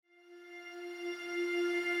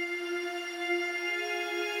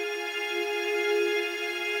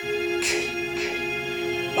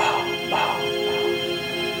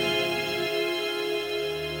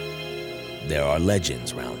There are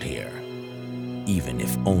legends round here, even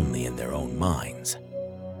if only in their own minds.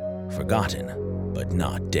 Forgotten, but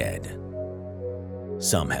not dead.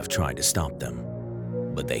 Some have tried to stop them,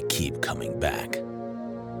 but they keep coming back.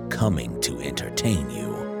 Coming to entertain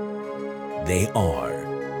you. They are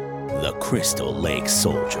the Crystal Lake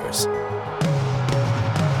Soldiers.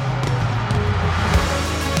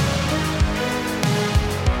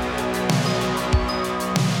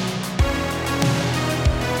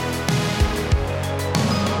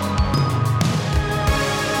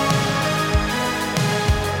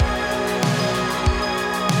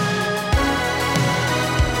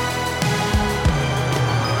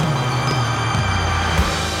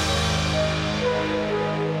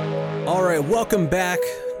 Welcome back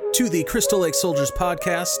to the Crystal Lake Soldiers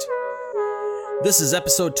podcast. This is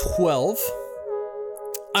episode 12.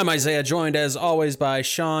 I'm Isaiah, joined as always by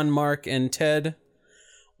Sean, Mark, and Ted.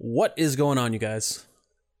 What is going on, you guys?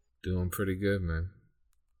 Doing pretty good, man.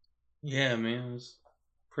 Yeah, man. It was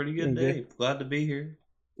a pretty good day. Glad to be here.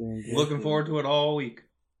 Looking forward to it all week.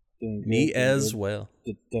 Me as well.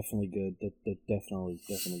 Definitely good. Definitely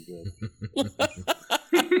good.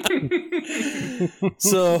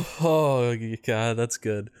 So, oh god, that's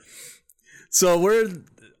good. So we're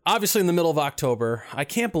obviously in the middle of October. I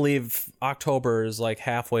can't believe October is like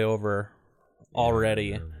halfway over already.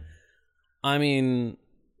 Yeah. I mean,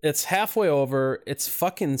 it's halfway over. It's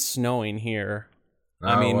fucking snowing here. Oh,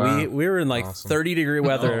 I mean, wow. we were in like Awesome. 30-degree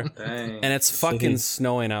weather, dang. and it's fucking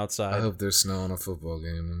snowing outside. I hope there's snow on a football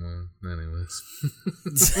game tomorrow. Anyways.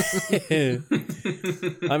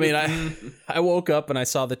 I mean, I woke up and I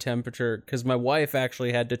saw the temperature because my wife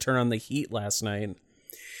actually had to turn on the heat last night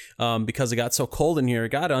because it got so cold in here. It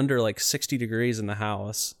got under like 60 degrees in the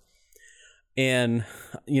house. And,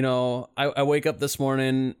 you know, I wake up this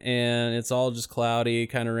morning and it's all just cloudy,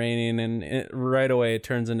 kind of raining, and right away it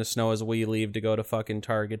turns into snow as we leave to go to fucking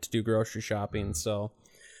Target to do grocery shopping. So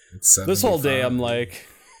this whole day I'm like,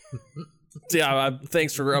 yeah,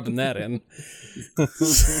 thanks for rubbing that in.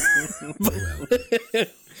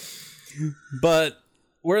 But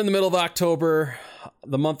we're in the middle of October,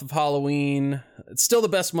 the month of Halloween. It's still the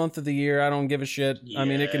best month of the year. I don't give a shit. Yes. I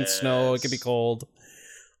mean, it can snow, it can be cold.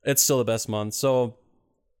 It's still the best month. So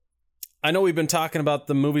I know we've been talking about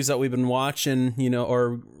the movies that we've been watching, you know,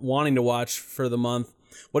 or wanting to watch for the month.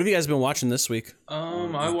 What have you guys been watching this week?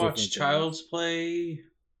 I watched Child's Play,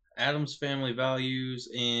 Addams Family Values,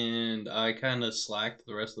 and I kind of slacked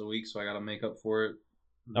the rest of the week, so I got to make up for it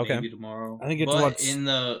maybe tomorrow. I think it's but in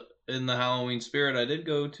the Halloween spirit, I did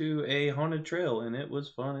go to a haunted trail, and it was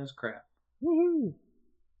fun as crap. Woohoo!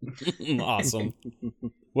 Awesome.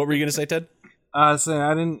 What were you gonna say, Ted? Saying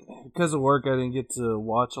I didn't, because of work, I didn't get to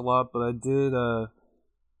watch a lot, but I did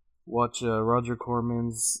watch Roger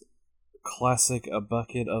Corman's classic A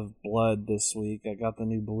Bucket of Blood this week. I got the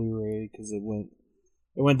new Blu-ray because it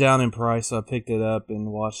went down in price, so I picked it up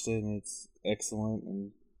and watched it, and it's excellent,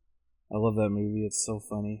 and I love that movie. It's so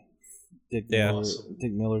funny. Dick Miller's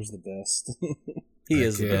the best. He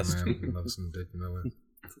is the best. Man. I love some Dick Miller.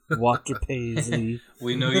 Walker Paisley.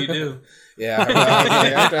 We know you do. Yeah,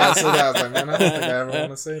 after I said that, I was like, man, I don't think I ever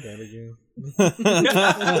want to say that again.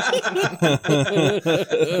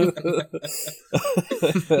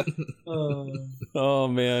 Oh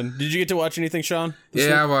man, did you get to watch anything, Sean?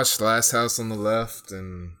 I watched Last House on the Left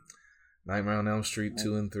and Nightmare on Elm Street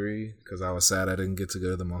 2 and 3 because I was sad I didn't get to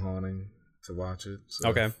go to the Mahoning to watch it. So.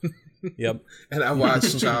 Okay. Yep. And I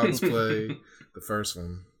watched Child's Play, the first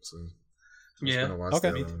one. So I was gonna watch the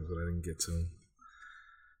other ones, but I didn't get to.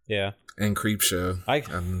 Yeah. And Creepshow. I've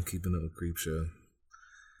been keeping up with Creepshow.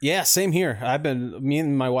 Yeah, same here. Me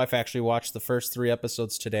and my wife actually watched the first 3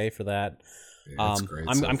 episodes today for that. Yeah, it's great.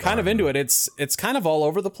 I'm kind of into it. It's kind of all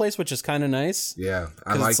over the place, which is kind of nice. Yeah,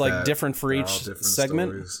 I like it's like that. different for each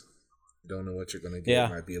segment. Stories. You don't know what you're gonna get. Yeah.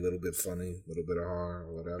 It might be a little bit funny, a little bit of horror,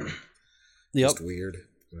 or whatever. Yep. Just weird.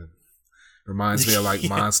 But reminds me of like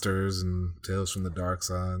Monsters and Tales from the Dark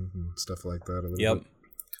Side and stuff like that. A little bit.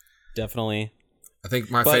 Definitely. I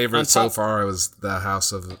think my favorite so far was the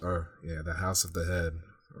House of the Head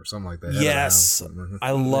or something like that. Yes,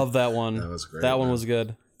 I love that one. That was great. That one was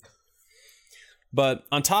good. But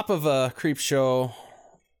on top of Creepshow,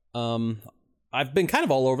 I've been kind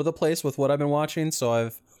of all over the place with what I've been watching. So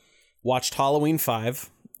I've watched Halloween 5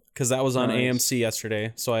 because that was on AMC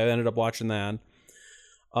yesterday. So I ended up watching that.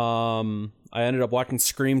 I ended up watching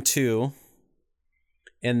Scream 2.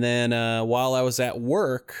 And then while I was at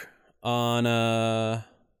work on, I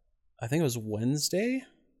think it was Wednesday,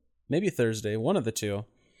 maybe Thursday, one of the two,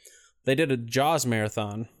 they did a Jaws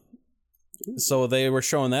marathon. So they were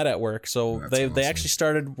showing that at work. So That's they awesome. actually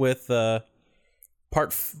started with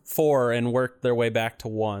part 4 and worked their way back to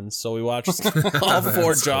 1. So we watched all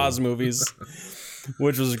 4 Jaws movies,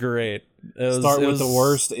 which was great. Start with the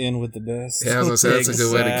worst, end with the best. Yeah, I was gonna say that's a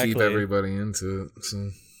good way to keep Exactly. everybody into it. So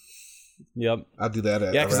Yep. I do that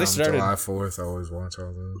at 'cause around they started. July 4th. I always watch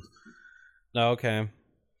all those. Okay.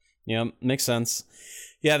 Yep, makes sense.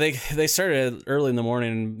 Yeah, they started early in the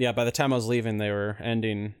morning. And yeah, by the time I was leaving, they were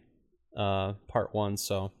ending part 1.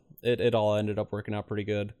 So it all ended up working out pretty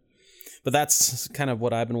good. But that's kind of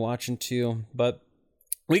what I've been watching too. But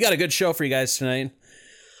we got a good show for you guys tonight.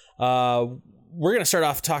 We're going to start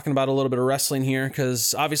off talking about a little bit of wrestling here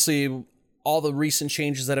because obviously all the recent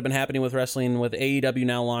changes that have been happening with wrestling with AEW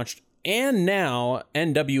now launched and now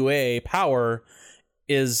NWA Power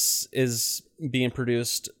is being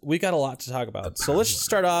produced. We got a lot to talk about. So let's just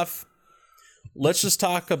start off. Let's just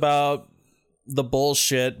talk about the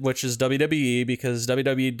bullshit, which is WWE, because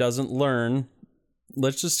WWE doesn't learn.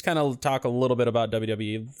 Let's just kind of talk a little bit about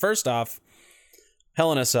WWE. First off,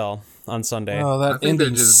 Hell in a Cell on Sunday. Oh, I that think they're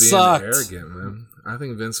ending just being sucked. arrogant, man. I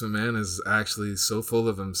think Vince McMahon is actually so full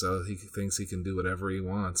of himself he thinks he can do whatever he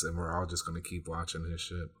wants, and we're all just going to keep watching his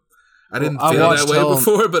shit. I didn't I feel watched that way Hell in-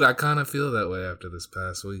 before, but I kind of feel that way after this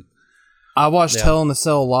past week. I watched Yeah. Hell in a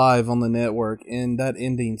Cell live on the network, and that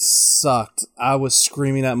ending sucked. I was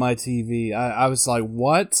screaming at my TV. I was like,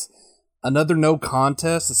 what? Another no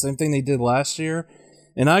contest? The same thing they did last year?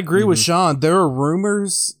 And I agree with Sean. There are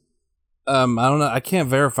rumors. I don't know. I can't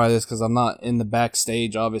verify this because I'm not in the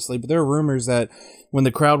backstage, obviously. But there are rumors that when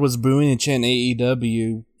the crowd was booing and chanting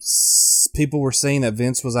AEW, people were saying that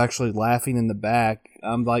Vince was actually laughing in the back.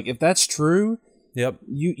 I'm like, if that's true, Yep.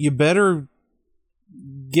 you better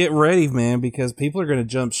get ready, man, because people are going to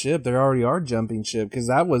jump ship. They already are jumping ship because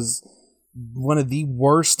that was one of the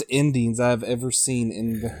worst endings I've ever seen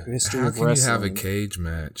in the history How of can you wrestling. have a cage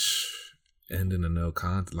match end in a no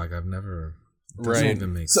contest? Like, I've never... It doesn't Right.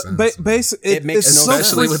 even make So, sense. It makes it's no so sense.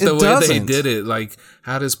 Especially freak- with the it way they doesn't. did it. Like,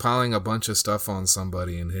 how does piling a bunch of stuff on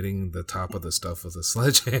somebody and hitting the top of the stuff with a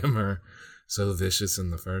sledgehammer so vicious in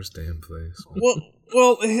the first damn place?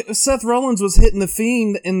 Well, Seth Rollins was hitting the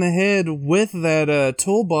Fiend in the head with that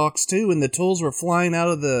toolbox too, and the tools were flying out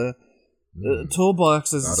of the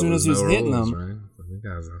toolbox as Thought it soon as he was no hitting rules, them. right? But you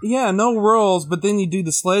guys are- Yeah, no rolls, but then you do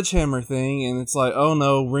the sledgehammer thing, and it's like, oh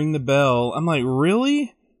no, ring the bell. I'm like,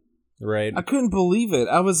 really? Right. I couldn't believe it.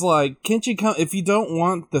 I was like, can't you come if you don't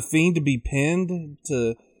want the Fiend to be pinned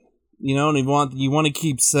to, you know, and you want to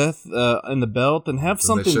keep Seth in the belt, then have They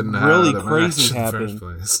something shouldn't have really had a match crazy in the happen. first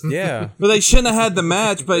place. Yeah. But they shouldn't have had the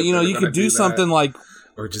match. But you know, They're you gonna could do do something that. like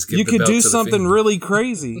Or just give you the could belt do to the something Fiend. really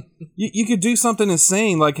crazy. You could do something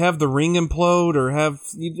insane, like have the ring implode or have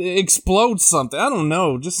explode something. I don't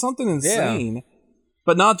know, just something insane.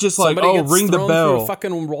 But not just like, Somebody oh, gets ring the thrown through bell. a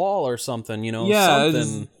fucking wall or something, you know? Yeah, it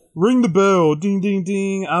something. just- ring the bell, ding, ding,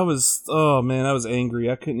 ding. I was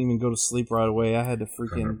angry. I couldn't even go to sleep right away. I had to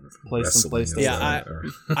freaking play some Wrestling PlayStation. is Yeah, that, or-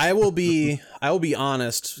 I will be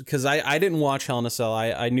honest because I didn't watch Hell in a Cell.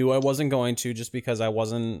 I knew I wasn't going to just because I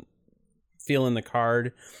wasn't feeling the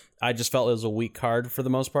card. I just felt it was a weak card for the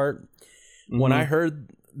most part. When I heard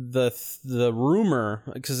the rumor,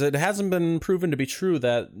 because it hasn't been proven to be true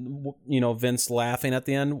that, you know, Vince laughing at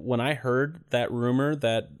the end. When I heard that rumor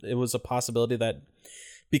that it was a possibility that,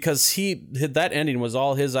 because that ending was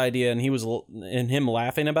all his idea and he was and him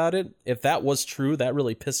laughing about it. If that was true, that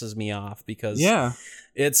really pisses me off because Yeah.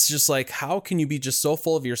 it's just like, how can you be just so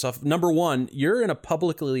full of yourself? Number one, you're in a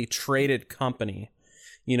publicly traded company.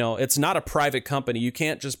 You know, it's not a private company. You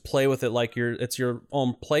can't just play with it like it's your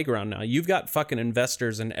own playground now. You've got fucking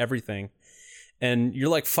investors and everything. And you're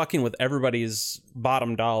like fucking with everybody's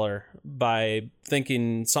bottom dollar by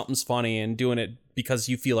thinking something's funny and doing it because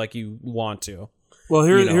you feel like you want to. Well,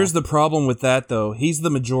 you know. here's the problem with that, though. He's the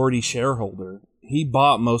majority shareholder. He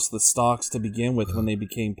bought most of the stocks to begin with when they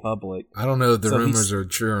became public. I don't know if the So rumors are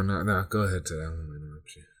true or not. No, go ahead, Ted. I don't want to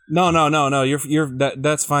interrupt you. No.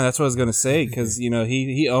 That's fine. That's what I was gonna say because you know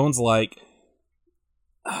he owns like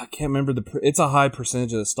I can't remember it's a high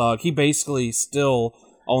percentage of the stock. He basically still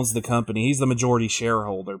owns the company. He's the majority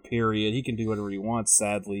shareholder. Period. He can do whatever he wants.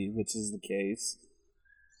 Sadly, which is the case.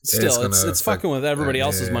 Still, it's gonna it's fucking with everybody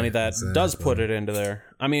affect- else's yeah, money that exactly. does put it into there.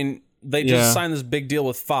 I mean, they just Yeah. signed this big deal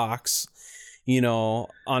with Fox, you know,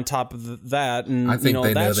 on top of that. And, I think you know,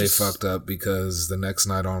 they know that's they just, fucked up because the next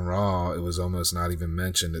night on Raw, it was almost not even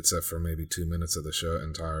mentioned except for maybe 2 minutes of the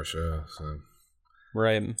entire show. So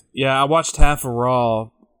Right. Yeah, I watched half of Raw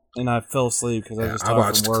and I fell asleep because I was just I tired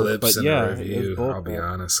watched from work. clips But and yeah, a it review. was I'll be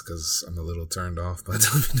bullcrap. honest, because I'm a little turned off by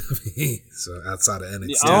WWE. So outside of NXT,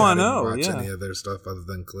 Yeah, oh, I didn't know, watch yeah. any of their stuff other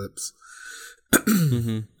than clips.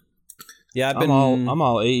 Mm-hmm. Yeah, I'm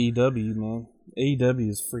all AEW, man. AEW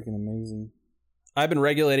is freaking amazing. I've been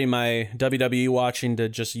regulating my WWE watching to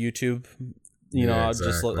just YouTube. You know,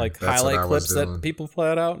 exactly. just like That's highlight clips that people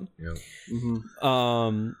put out. Yep.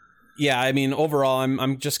 Mm-hmm. Yeah, I mean, overall,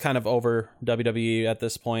 I'm just kind of over WWE at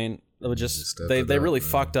this point. It was just they really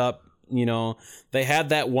fucked up. You know, they had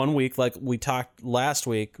that 1 week, like we talked last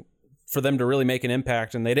week, for them to really make an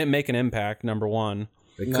impact, and they didn't make an impact. Number one,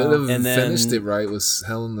 they could have finished it right with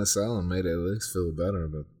Hell in the Cell and made it at least feel better,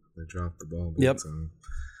 but they dropped the ball. Yep. Time.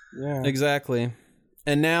 Yeah. Exactly.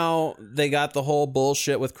 And now they got the whole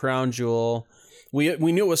bullshit with Crown Jewel. We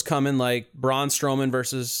knew it was coming, like Braun Strowman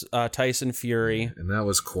versus Tyson Fury. And that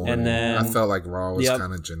was corny. And then, I felt like Raw was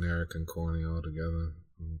kind of generic and corny altogether.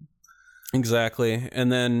 Exactly.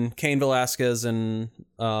 And then Cain Velasquez and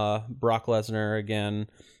Brock Lesnar again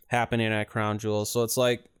happening at Crown Jewel. So it's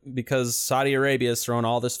like, because Saudi Arabia is throwing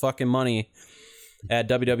all this fucking money at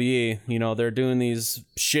WWE, you know, they're doing these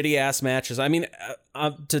shitty ass matches. I mean,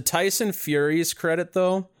 to Tyson Fury's credit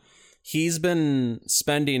though, he's been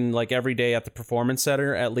spending like every day at the Performance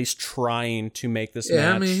Center, at least trying to make this match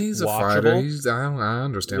watchable. I mean, he's a fighter. I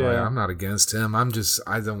understand why. I'm not against him.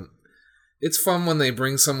 It's fun when they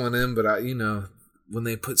bring someone in, but when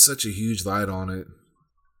they put such a huge light on it,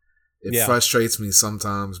 it frustrates me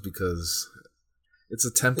sometimes because it's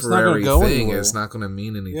a temporary thing. Anywhere. It's not going to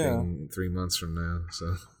mean anything 3 months from now.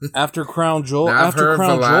 So after Crown Jewel, I've heard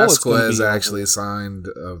Velasquez actually signed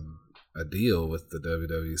a deal with the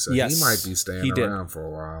WWE, so he might be staying around for a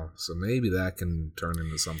while. So maybe that can turn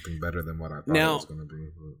into something better than what I thought it was going to be.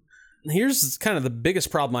 But here's kind of the biggest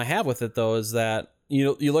problem I have with it, though, is that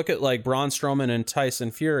you look at like Braun Strowman and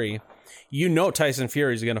Tyson Fury. You know Tyson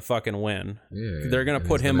Fury's going to fucking win. Yeah, they're going to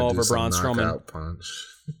put him over Braun Strowman. Punch.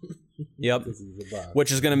 Yep,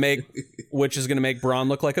 which is going to make Braun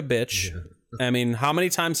look like a bitch. Yeah. I mean, how many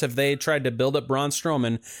times have they tried to build up Braun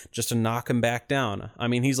Strowman just to knock him back down? I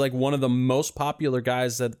mean, he's like one of the most popular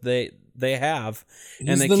guys that they have,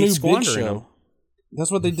 and they keep squandering him. That's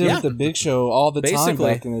what they did with the Big Show all the time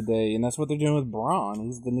back in the day, and that's what they're doing with Braun.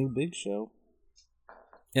 He's the new Big Show.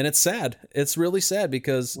 And it's sad. It's really sad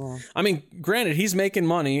because, I mean, granted, he's making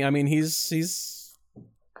money. I mean, he's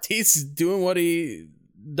doing what he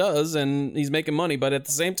does, and he's making money. But at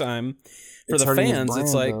the same time, for the fans,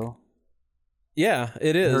 it's like, yeah,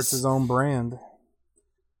 it is. It hurts his own brand.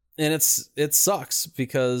 And it sucks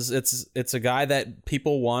because it's a guy that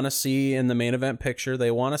people want to see in the main event picture. They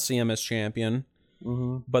want to see him as champion.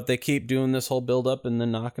 Mm-hmm. But they keep doing this whole build up and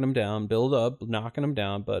then knocking him down, build up, knocking him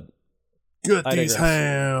down. But get these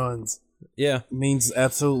hands. Yeah. It means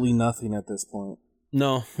absolutely nothing at this point.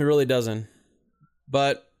 No, it really doesn't.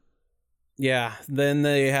 But yeah, then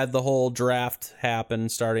they had the whole draft happen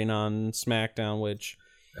starting on SmackDown, which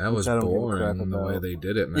that was boring the way they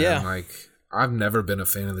did it, man. Yeah. Like, I've never been a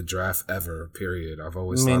fan of the draft ever, period. I've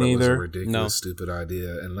always thought it was a ridiculous, stupid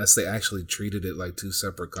idea, unless they actually treated it like two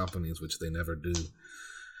separate companies, which they never do.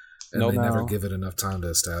 And they never give it enough time to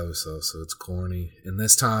establish those, so it's corny. And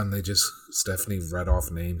this time, Stephanie read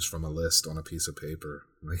off names from a list on a piece of paper.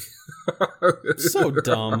 Like, so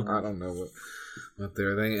dumb. I don't know what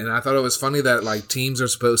they're thinking. And I thought it was funny that, like, teams are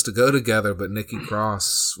supposed to go together, but Nikki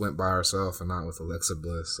Cross went by herself and not with Alexa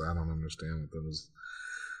Bliss. I don't understand what that was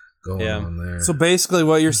going on there. So basically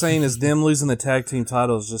what you're saying is them losing the tag team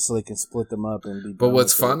titles just so they can split them up and be. But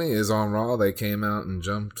what's funny is on Raw they came out and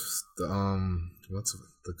jumped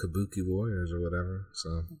the Kabuki Warriors or whatever.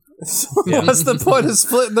 So what's the point of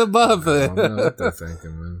splitting them up? I don't know what they're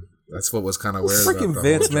thinking, man. That's what was kind of weird. Freaking about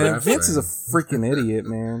Vince, man. Vince is a freaking idiot,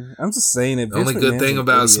 man. I'm just saying it. The only good thing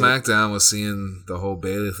about SmackDown was seeing the whole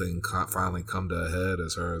Bayley thing finally come to a head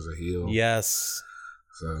as her as a heel. And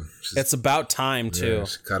so it's about time too. Yeah,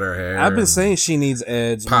 she cut her hair. I've been saying she needs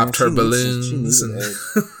edge. Popped her balloons. She needs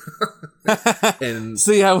edge. And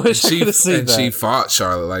see, I wish I could have seen that. And she fought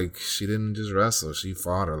Charlotte like she didn't just wrestle. She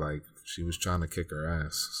fought her like she was trying to kick her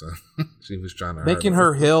ass. So she was trying to making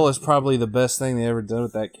her heel is probably the best thing they ever done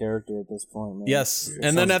with that character at this point, man. Yes,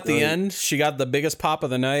 and then at the end, she got the biggest pop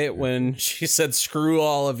of the night when she said, "Screw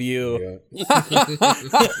all of you." Yeah.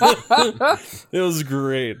 It was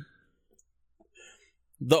great.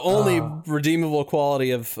 The only redeemable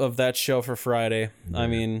quality of that show for Friday. I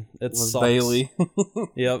mean, it was sucks. Bayley.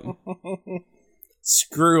 Yep.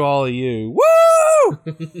 Screw all of you. Woo!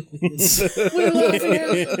 We love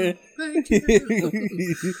you. Thank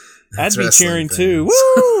you. I'd be cheering too.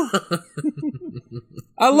 Woo!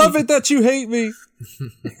 I love it that you hate me.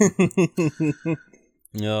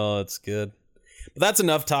 Oh, it's good. But that's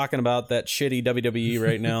enough talking about that shitty WWE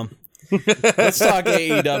right now. Let's talk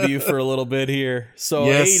AEW for a little bit here. So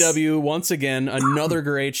Yes. AEW, once again, another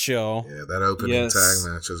great show. Yeah, that opening tag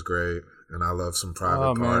match is great. And I love some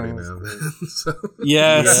private party now. So,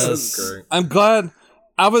 Yes. that was great. I'm glad.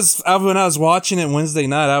 When I was watching it Wednesday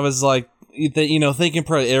night, I was like, thinking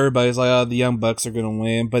probably everybody's like, oh, the Young Bucks are going to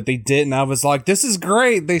win, but they didn't. I was like, this is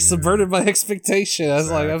great. They subverted my expectation. I was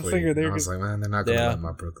like, I figured they were. I was like, man, they're not going to let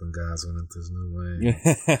my Brooklyn guys win it. There's no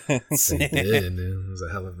way. They did, and it was a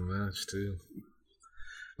hell of a match too.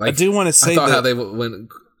 Like, I do want to say I thought that how they went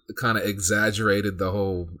kind of exaggerated the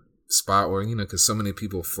whole spot where, because so many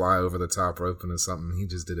people fly over the top rope into something. He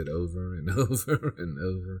just did it over and over and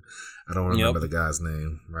over. I don't remember the guy's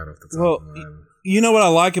name right off the top of my head. You know what I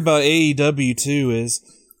like about AEW too is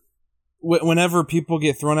whenever people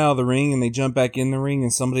get thrown out of the ring and they jump back in the ring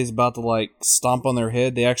and somebody's about to like stomp on their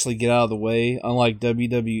head, they actually get out of the way. Unlike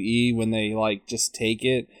WWE when they like just take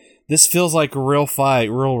it, this feels like a real fight,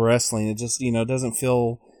 real wrestling. It just doesn't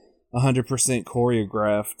feel 100%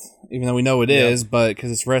 choreographed, even though we know it is, but because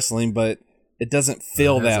it's wrestling, but it doesn't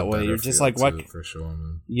feel that way. You're just like, what? For sure,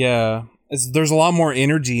 man. Yeah, there's a lot more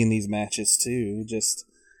energy in these matches too. Just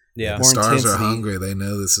the stars are hungry. They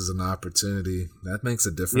know this is an opportunity. That makes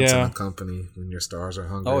a difference in a company when your stars are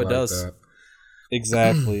hungry. It does. That.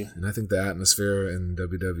 Exactly. And I think the atmosphere in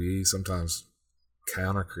WWE sometimes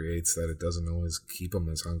counter creates that. It doesn't always keep them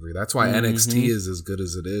as hungry. That's why NXT is as good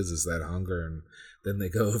as it is that hunger. And then they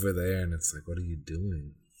go over there and it's like, what are you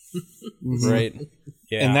doing? Right.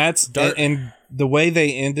 Yeah. And that's and the way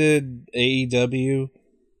they ended AEW,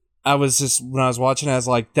 when I was watching, I was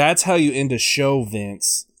like, that's how you end a show,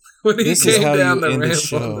 Vince. When he came down the ramp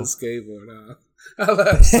on the skateboard, I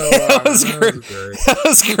laughed so hard. That was great. That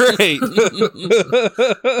was great.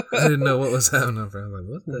 I didn't know what was happening. I was like,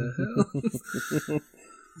 what the hell?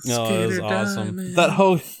 No, it was awesome. That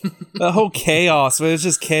whole chaos. It was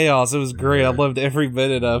just chaos. It was great. I loved every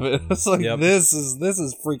minute of it. It's like this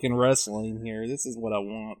is freaking wrestling here. This is what I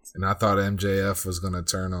want. And I thought MJF was gonna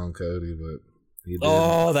turn on Cody, but he didn't.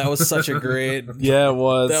 Oh, that was such a great. Yeah, it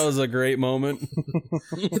was. That was a great moment.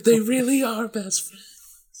 If they really are best friends.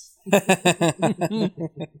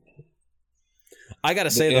 I gotta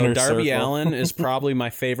say though, Darby Allin is probably my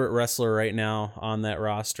favorite wrestler right now on that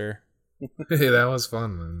roster. Hey, that was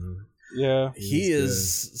fun, man. Yeah, he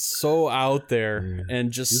is so out there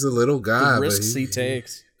and just he's a little guy, the risks but he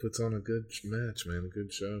takes. He puts on a good match, man. A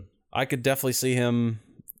good show. I could definitely see him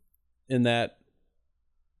in that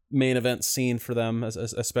main event scene for them,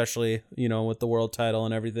 especially with the world title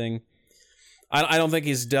and everything. I don't think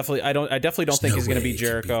he's definitely. I definitely don't think he's going to be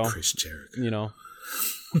Jericho. Chris Jericho.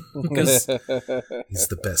 Because he's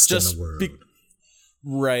the best in the world.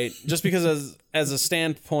 Right. Just because as a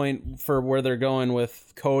standpoint for where they're going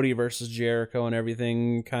with Cody versus Jericho and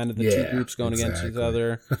everything, kind of the two groups going against each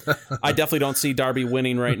other. I definitely don't see Darby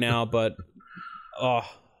winning right now, but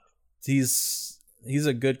he's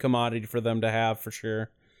a good commodity for them to have for sure.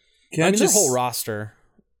 Their whole roster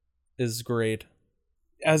is great.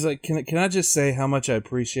 Can I just say how much I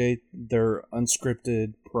appreciate their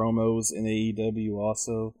unscripted promos in AEW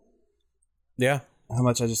also? Yeah. How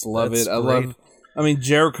much I just love it. I mean,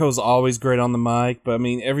 Jericho's always great on the mic, but I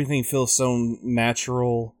mean, everything feels so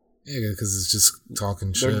natural. Yeah, because it's just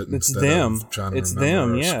talking shit. It's them. It's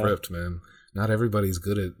them, yeah. Script, man. Not everybody's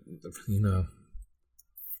good at,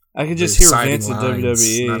 I could just hear Vince at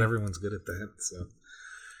WWE. Not everyone's good at that, so.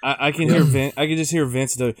 I can hear Vince. I can just hear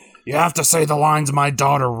Vince do. You have to say the lines my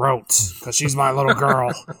daughter wrote because she's my little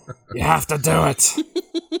girl. You have to do it.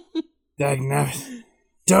 Dagnabbit.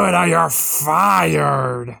 Do it or you're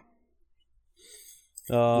fired.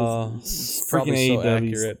 It's probably so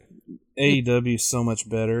accurate. AEW is so much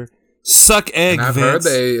better. Suck egg, and I've Vince. heard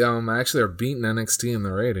they actually are beating NXT in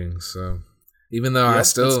the ratings. So even though I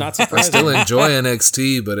still enjoy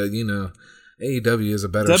NXT, but AEW is a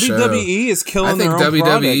better show. WWE is killing their own product.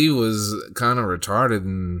 I think WWE product. was kind of retarded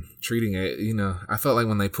in treating it. I felt like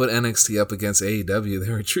when they put NXT up against AEW,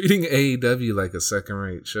 they were treating AEW like a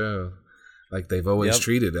second-rate show, like they've always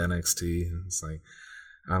treated NXT. It's like,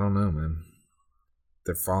 I don't know, man.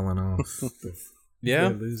 They're falling off. They're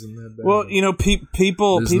losing that battle. Well,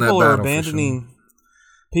 people are abandoning.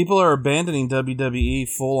 People are abandoning WWE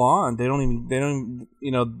full on. They don't even,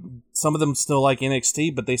 some of them still like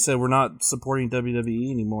NXT, but they said we're not supporting WWE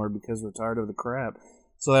anymore because we're tired of the crap.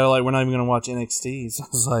 So they're like, we're not even going to watch NXT. So I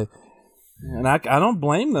was like, and I don't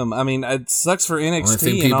blame them. I mean, it sucks for NXT. The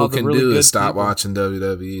only thing people can do is stop watching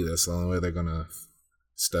WWE. That's the only way they're going to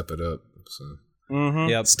step it up. So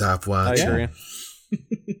stop watching. I agree.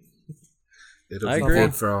 It'll be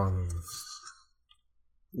good for all of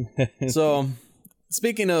us. So,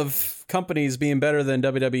 speaking of companies being better than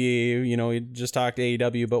WWE. You know, we just talked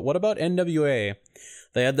AEW, but what about NWA?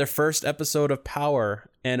 They had their first episode of Power,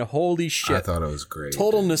 and holy shit. I thought it was great.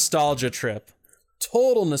 Total nostalgia trip,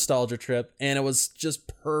 and it was just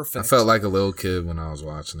perfect. I felt like a little kid when I was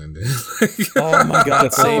watching it, dude. Oh my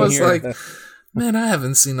God, same I was here. like, man, I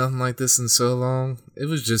haven't seen nothing like this in so long. It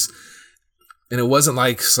was just, and it wasn't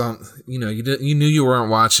like some, you know, you knew you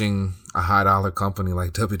weren't watching a high dollar company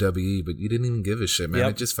like WWE, but you didn't even give a shit, man.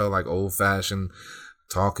 It just felt like old fashioned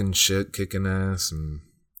talking shit, kicking ass, and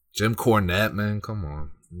Jim Cornette, man, come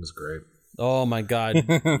on, it was great. Oh my God,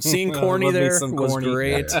 seeing Corny there was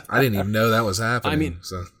great. Yeah, I didn't even know that was happening. I mean,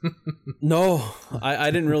 so. No,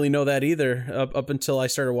 I didn't really know that either up until I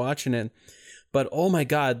started watching it. But oh my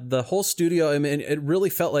God, the whole studio, I mean, it really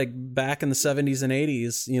felt like back in the 70s and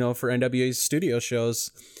 80s, you know, for NWA's studio shows,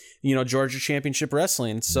 you know, Georgia Championship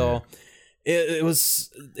Wrestling. So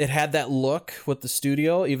it had that look with the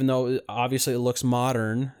studio, even though obviously it looks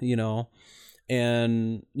modern, you know.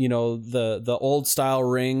 And you know the old style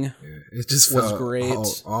ring, it just was felt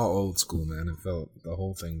great. All old school, man. It felt the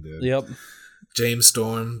whole thing did. Yep. James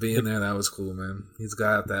Storm being there, that was cool, man. He's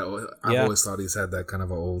got that. I've always thought he's had that kind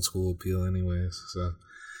of an old school appeal, anyways. So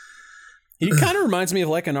he kind of reminds me of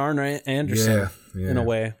like an Arn Anderson, in a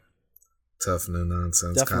way. Tough, no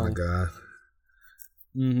nonsense kind of guy.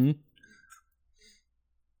 Mm-hmm.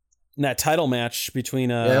 And that title match between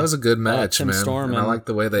it was a good match, Tim man. Storm and I like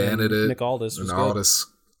the way they ended it. Nick Aldis was and good. Aldis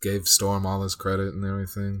gave Storm all his credit and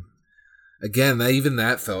everything. Again, even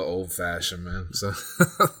that felt old fashioned, man. So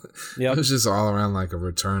it was just all around like a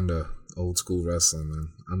return to old school wrestling, man.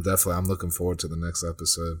 I'm looking forward to the next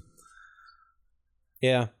episode.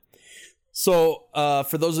 Yeah. So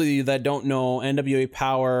for those of you that don't know, NWA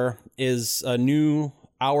Power is a new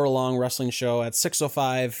hour-long wrestling show at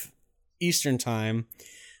 6:05 Eastern Time.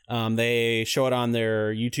 They show it on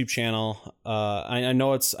their YouTube channel. I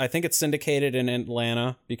know I think it's syndicated in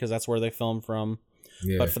Atlanta because that's where they film from.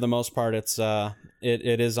 Yeah. But for the most part, it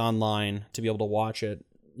is online to be able to watch it,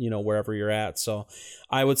 you know, wherever you're at. So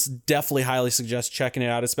I would definitely highly suggest checking it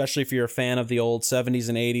out, especially if you're a fan of the old 70s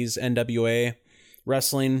and 80s NWA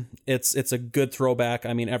wrestling. It's a good throwback.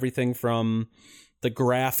 I mean, everything from the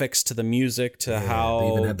graphics to the music to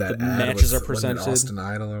how the matches are presented. Austin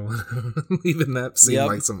Idol or whatever. Even that seemed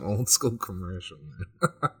like some old school commercial.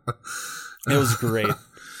 It was great.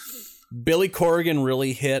 Billy Corgan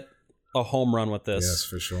really hit a home run with this. Yes,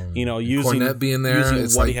 for sure. Man. You know, using Cornette being there,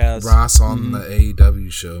 it's what like he has. Ross on the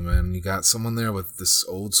AEW show, man. You got someone there with this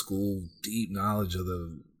old school, deep knowledge of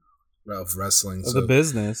wrestling, of the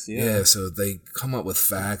business. Yeah, so they come up with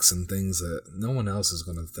facts and things that no one else is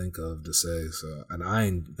going to think of to say. So,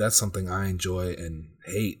 and that's something I enjoy and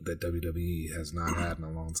hate that WWE has not had in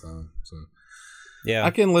a long time. So. Yeah,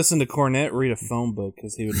 I can listen to Cornette read a phone book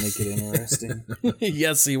because he would make it interesting.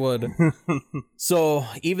 Yes, he would. So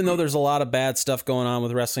even though there's a lot of bad stuff going on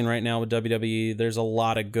with wrestling right now with WWE, there's a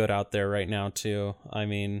lot of good out there right now too. I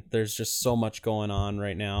mean, there's just so much going on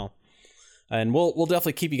right now, and we'll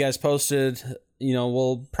definitely keep you guys posted. You know,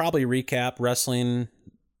 we'll probably recap wrestling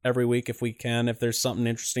every week if we can, if there's something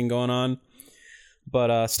interesting going on.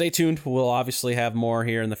 But stay tuned. We'll obviously have more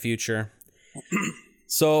here in the future.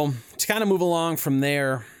 So, to kind of move along from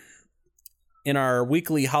there, in our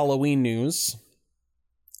weekly Halloween news,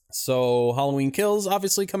 so Halloween Kills,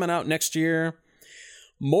 obviously coming out next year.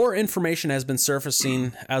 More information has been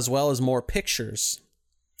surfacing, as well as more pictures.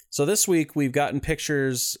 So this week, we've gotten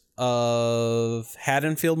pictures of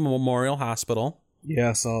Haddonfield Memorial Hospital. Yeah,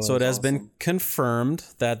 I saw that. So it has been confirmed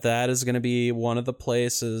that is going to be one of the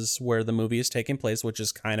places where the movie is taking place, which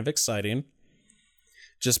is kind of exciting.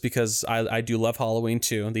 Just because I do love Halloween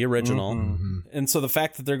 2, the original. Mm-hmm. And so the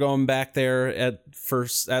fact that they're going back there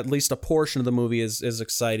at least a portion of the movie is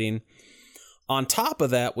exciting. On top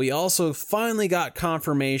of that, we also finally got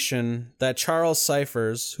confirmation that Charles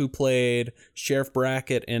Cyphers, who played Sheriff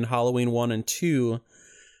Brackett in Halloween 1 and 2,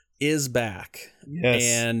 is back. Yes.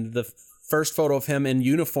 And the first photo of him in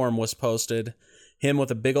uniform was posted. Him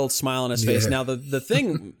with a big old smile on his face. Now, the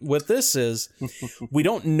thing with this is we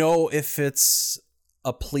don't know if it's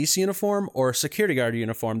a police uniform or a security guard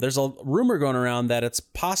uniform. There's a rumor going around that it's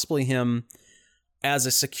possibly him as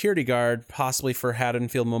a security guard, possibly for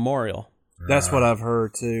Haddonfield Memorial. That's what I've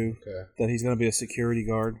heard too, that he's going to be a security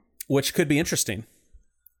guard. Which could be interesting.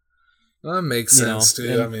 Well, that makes sense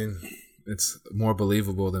too. I mean, it's more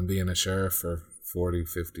believable than being a sheriff for 40,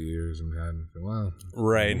 50 years in Haddonfield. Well,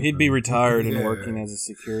 right. He'd be retired and working as a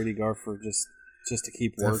security guard for just to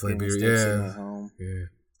keep working instead of sitting at home.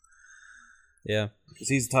 Yeah. Because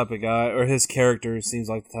he's the type of guy, or his character seems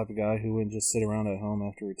like the type of guy who wouldn't just sit around at home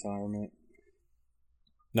after retirement.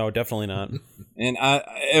 No, definitely not. And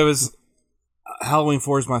it was Halloween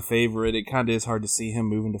 4 is my favorite. It kind of is hard to see him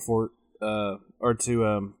moving to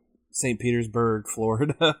St. Petersburg,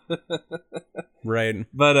 Florida. Right.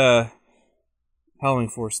 But Halloween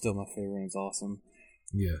 4 is still my favorite. It's awesome.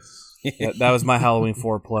 Yes. That was my Halloween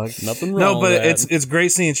 4 plug. Nothing wrong. No, but with that. it's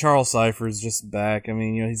great seeing Charles Cyphers just back. I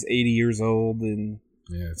mean, he's 80 years old, and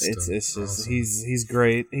it's just awesome. He's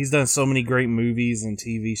great. He's done so many great movies and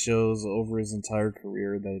TV shows over his entire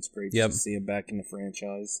career that it's great to see him back in the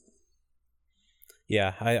franchise.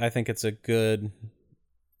 Yeah, I think it's a good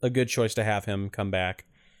choice to have him come back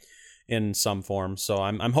in some form. So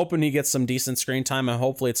I'm hoping he gets some decent screen time, and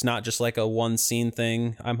hopefully it's not just like a one scene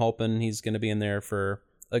thing. I'm hoping he's going to be in there for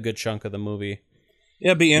a good chunk of the movie.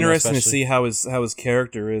 Yeah, it'd be interesting to see how his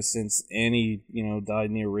character is, since Annie, died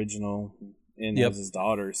in the original and has his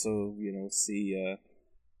daughter. So, see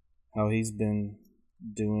how he's been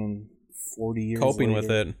doing 40 years coping later.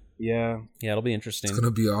 with it. Yeah. Yeah, it'll be interesting. It's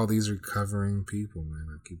going to be all these recovering people, man.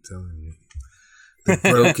 I keep telling you. The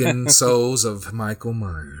broken souls of Michael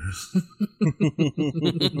Myers.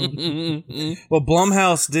 Well,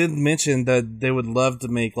 Blumhouse did mention that they would love to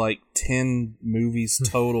make like 10 movies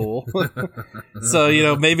total.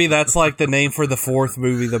 So, maybe that's like the name for the fourth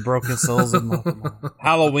movie, The Broken Souls of Michael Myers.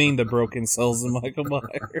 Halloween, The Broken Souls of Michael Myers.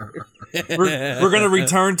 We're going to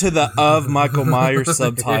return to the of Michael Myers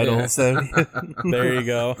subtitle. So there you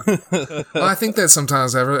go. Well, I think that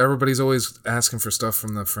sometimes everybody's always asking for stuff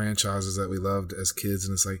from the franchises that we loved as kids,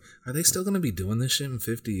 and it's like, are they still going to be doing this shit in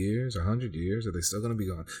 50 years, 100 years? Are they still going to be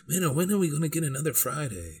going, man, when are we going to get another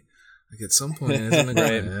Friday? Like, at some point, isn't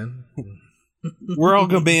it, man? We're all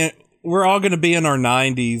going to be in our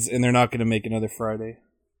 90s, and they're not going to make another Friday.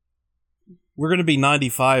 We're going to be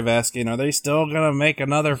 95 asking, are they still going to make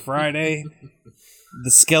another Friday?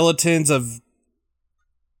 The skeletons of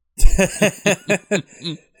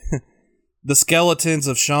the skeletons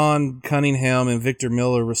of Sean Cunningham and Victor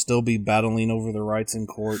Miller will still be battling over the rights in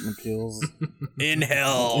court and appeals. In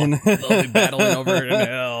hell. They'll be battling over it in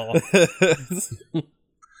hell.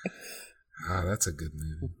 Ah, that's a good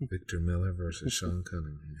movie. Victor Miller versus Sean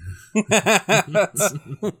Cunningham.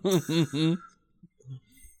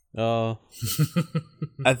 Oh.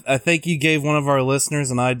 I think you gave one of our listeners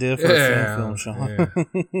an idea for a fan film, Sean. Yeah. I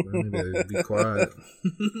need to be quiet.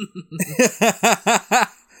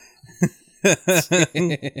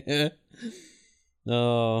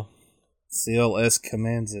 Oh. CLS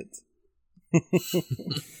commands it.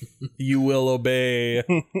 You will obey.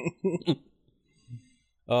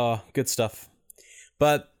 Oh, good stuff.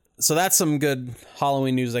 But so that's some good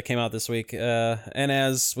Halloween news that came out this week. And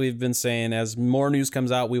as we've been saying, as more news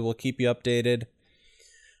comes out, we will keep you updated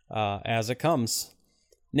as it comes.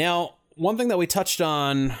 Now, one thing that we touched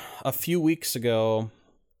on a few weeks ago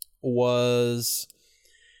was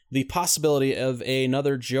the possibility of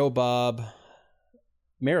another Joe Bob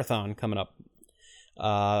marathon coming up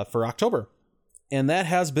for October. And that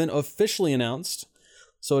has been officially announced.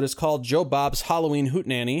 So it is called Joe Bob's Halloween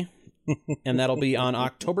Hootenanny, and that'll be on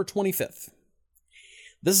October 25th.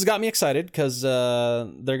 This has got me excited because they're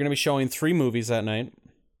going to be showing 3 movies that night.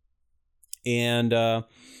 And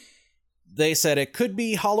they said it could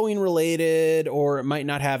be Halloween related, or it might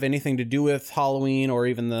not have anything to do with Halloween or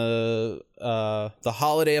even the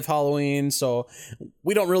holiday of Halloween. So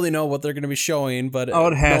we don't really know what they're going to be showing, but it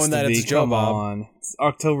has knowing that it's Joe Bob. On. It's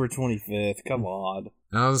October 25th. Come on.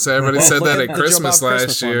 I was gonna say, everybody said that at Christmas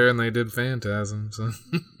last year, and they did Phantasm. So.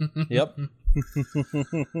 Yep.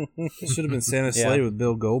 It should have been Santa Slay with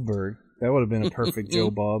Bill Goldberg. That would have been a perfect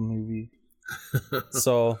Joe Bob movie.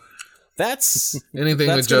 So that's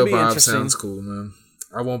anything with Joe Bob sounds cool, man.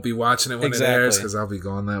 I won't be watching it when it airs because I'll be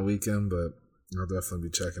gone that weekend, but I'll definitely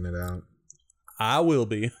be checking it out. I will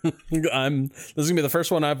be. This is gonna be the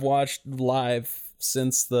first one I've watched live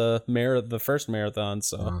since the first marathon.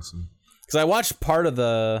 So awesome. Because I watched part of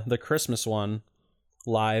the Christmas one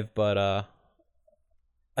live, but I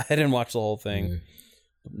didn't watch the whole thing. Yeah.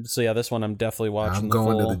 So yeah, this one I'm definitely watching. I'm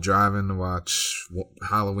going to the drive-in to watch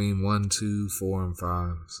Halloween 1, 2, 4, and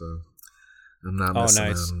 5. So I'm not missing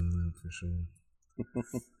out on that for sure.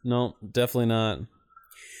 No, definitely not.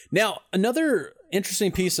 Now, another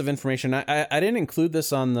interesting piece of information. I didn't include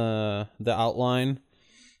this on the outline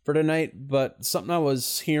for tonight, but something I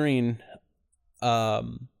was hearing.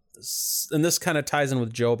 And this kind of ties in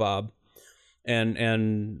with Joe Bob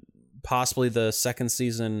and possibly the second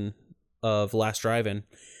season of Last Drive-In.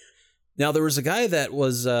 Now, there was a guy that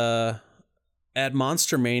was at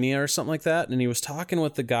Monster Mania or something like that, and he was talking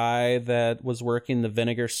with the guy that was working the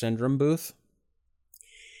Vinegar Syndrome booth.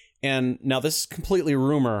 And now this is completely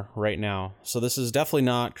rumor right now. So this is definitely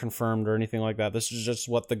not confirmed or anything like that. This is just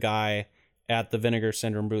what the guy at the Vinegar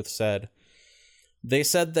Syndrome booth said. They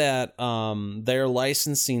said that they're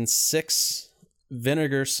licensing 6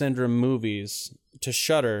 Vinegar Syndrome movies to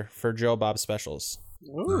Shudder for Joe Bob specials.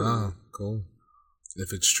 Oh, cool.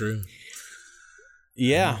 If it's true.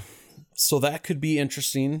 Yeah. So that could be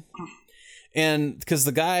interesting. And because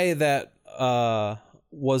the guy that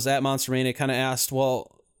was at Monster Mania kind of asked,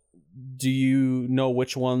 well, do you know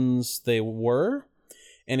which ones they were?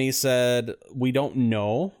 And he said, we don't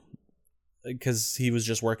know, because he was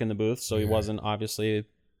just working the booth, so he wasn't obviously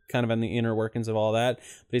kind of in the inner workings of all that.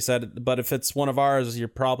 But he said, but if it's one of ours, you're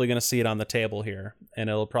probably going to see it on the table here, and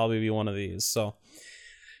it'll probably be one of these. So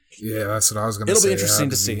yeah, that's what I was going to say. It'll be interesting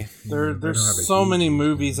to see. There's so many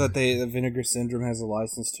movies that Vinegar Syndrome has a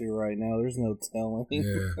license to right now. There's no telling.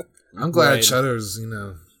 Yeah, I'm glad Shudder's,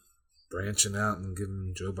 branching out and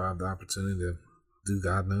giving Joe Bob the opportunity to do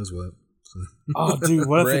God knows what. Oh, dude,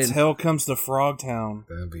 what if it's Hell Comes to Frogtown?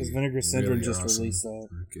 Because Vinegar Syndrome really just awesome. released that.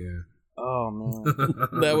 Yeah. Oh, man.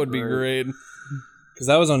 That would be great. Because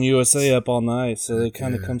that was on USA Up All Night, so it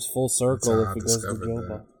kind of comes full circle if it goes to Joe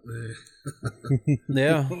Bob.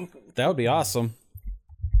 Yeah, that would be awesome.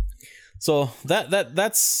 So that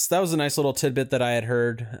was a nice little tidbit that I had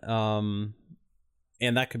heard, and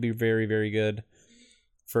that could be very, very good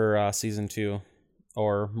for season 2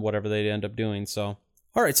 or whatever they end up doing. So,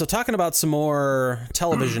 all right. So talking about some more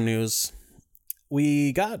television news,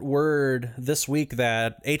 we got word this week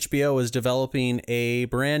that HBO is developing a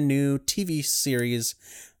brand new TV series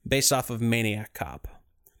based off of Maniac Cop,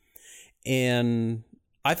 and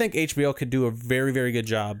I think HBO could do a very, very good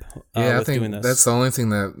job with doing this. That's the only thing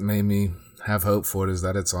that made me have hope for it, is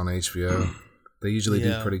that it's on HBO. They usually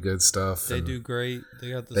do pretty good stuff. They do great.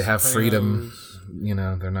 They have freedom.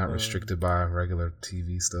 They're not restricted by regular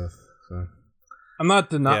TV stuff. So I'm not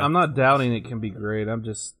doubting it can be great. I'm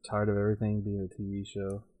just tired of everything being a TV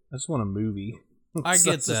show. I just want a movie. I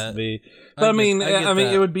get that. But I mean,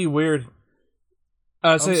 it would be weird.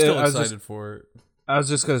 I'm still excited for it. I was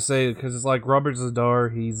just gonna say, because it's like Robert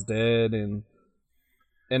Zadar, he's dead, and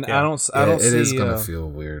I don't see. It is gonna feel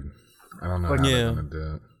weird. I don't know how they're gonna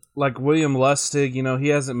do it. Like William Lustig, he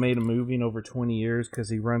hasn't made a movie in over 20 years because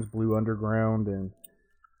he runs Blue Underground, and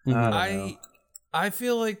I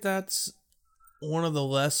feel like that's one of the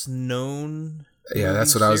less known. Yeah,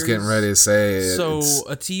 that's what I was getting ready to say. So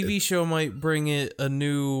a TV show might bring it a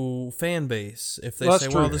new fan base if they say,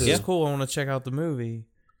 "Well, this is cool. I want to check out the movie."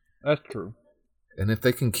 That's true. And if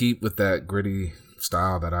they can keep with that gritty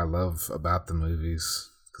style that I love about the movies,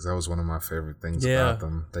 because that was one of my favorite things about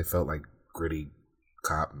them. They felt like gritty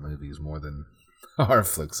cop movies more than horror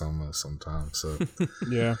flicks almost sometimes. So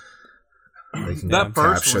yeah, they can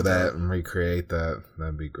capture that and recreate that.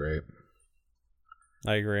 That'd be great.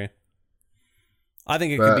 I agree. I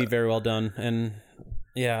think it could be very well done, and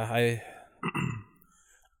I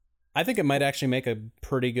think it might actually make a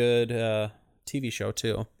pretty good TV show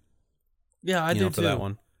too. Yeah, I do for too. That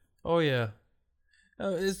one. Oh yeah,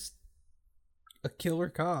 it's a killer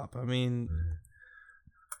cop. I mean,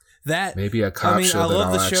 that maybe a cop show that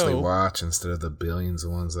I'll actually watch instead of the billions of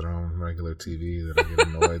ones that are on regular TV that I get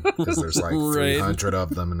annoyed because there's like 300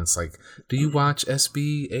 of them, and it's like, do you watch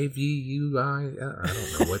SBAVUI? I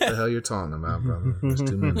don't know what the hell you're talking about, brother. There's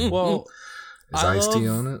too many. Well, is Ice-T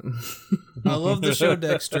on it? I love the show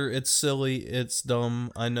Dexter. It's silly, it's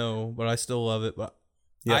dumb, I know, but I still love it. But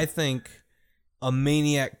I think a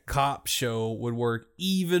Maniac Cop show would work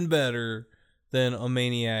even better than a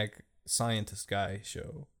Maniac Scientist guy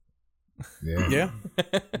show. Yeah.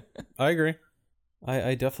 I agree.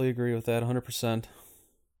 I definitely agree with that 100%.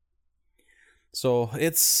 So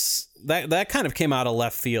it's that kind of came out of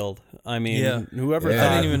left field. I mean, whoever thought,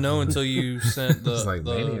 I didn't even know until you sent the. It's like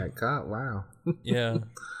Maniac Cop. Wow. Yeah.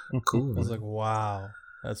 Cool. I was like, wow,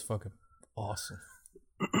 that's fucking awesome.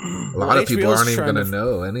 A lot of people aren't even going to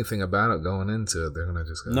know anything about it going into it. They're going to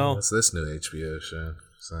just go, what's this new HBO show?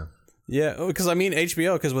 So yeah, because I mean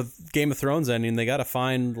HBO, because with Game of Thrones ending, they got to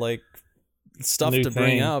find like stuff to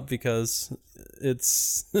bring out because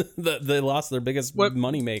it's they lost their biggest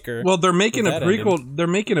money maker. Well, they're making a prequel. Ended. They're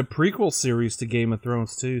making a prequel series to Game of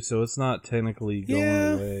Thrones too, so it's not technically going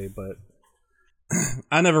away. But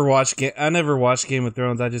I never watched Game of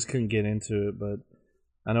Thrones. I just couldn't get into it, but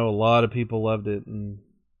I know a lot of people loved it, and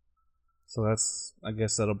so I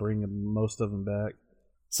guess that'll bring most of them back.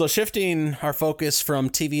 So shifting our focus from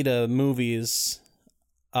TV to movies,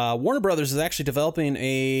 Warner Brothers is actually developing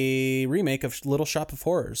a remake of Little Shop of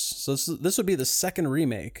Horrors. So this would be the second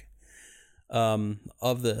remake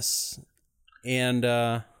of this, and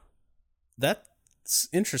that It's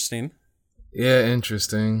interesting. Yeah,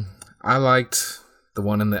 interesting. I liked the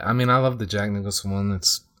one I love the Jack Nicholson one.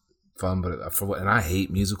 It's fun, but and I hate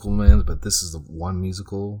musical ones, but this is the one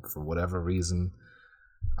musical for whatever reason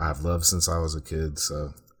I've loved since I was a kid.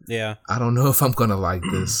 So yeah, I don't know if I'm gonna like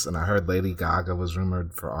this. And I heard Lady Gaga was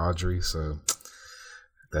rumored for Audrey, so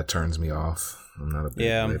that turns me off. I'm not a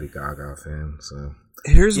big Lady Gaga fan. So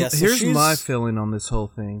here's my feeling on this whole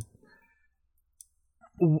thing.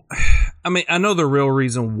 I mean, I know the real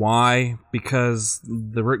reason why, because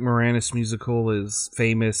the Rick Moranis musical is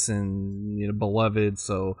famous and beloved,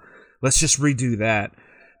 so let's just redo that.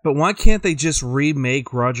 But why can't they just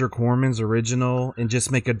remake Roger Corman's original and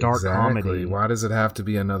just make a dark comedy? Why does it have to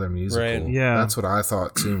be another musical? Right. Yeah. That's what I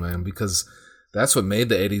thought too, man, because that's what made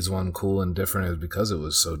the 80s one cool and different, is because it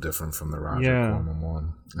was so different from the Roger Corman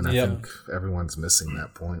one. And I think everyone's missing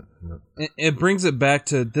that point. It brings it back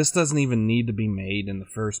to, this doesn't even need to be made in the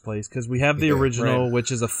first place, because we have the original,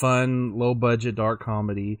 which is a fun, low-budget, dark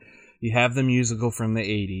comedy. You have the musical from the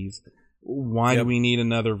 80s. Why do we need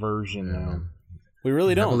another version now? We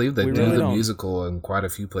really don't. I believe they do the musical in quite a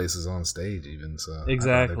few places on stage, even. So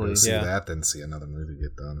exactly. I'd rather see that than see another movie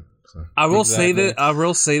get done. So. I will say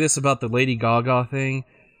this about the Lady Gaga thing.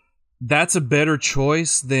 That's a better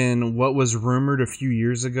choice than what was rumored a few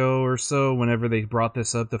years ago or so, whenever they brought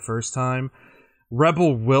this up the first time.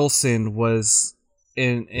 Rebel Wilson was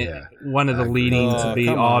in one of the leading to be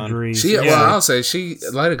Audrey. I'll say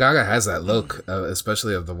Lady Gaga has that look,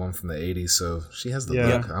 especially of the one from the 80s, so she has the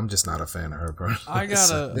look. I'm just not a fan of her personally. I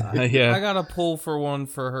gotta pull for one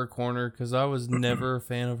for her corner, because I was never a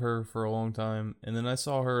fan of her for a long time, and then I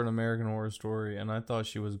saw her in American Horror Story, and I thought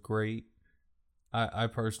she was great. I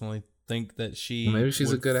personally think that maybe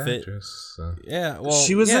she's a good actress. So. Yeah, well,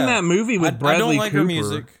 she was in that movie with Bradley Cooper. I don't like her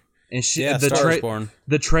music. And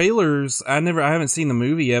the trailers, I haven't seen the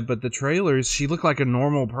movie yet, but the trailers, she looked like a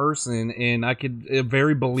normal person, and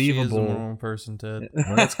very believable. She is a normal person, Ted.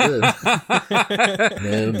 Well, that's good.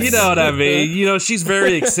 You know what I mean? She's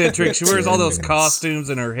very eccentric. She wears all those costumes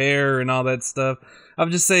and her hair and all that stuff. I'm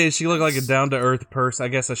just saying she looked like a down-to-earth person. I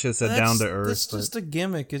guess I should have said down-to-earth. It's just a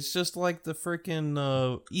gimmick. It's just like the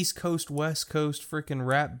freaking East Coast, West Coast freaking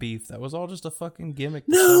rap beef. That was all just a fucking gimmick.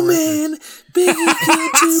 No, man. Biggie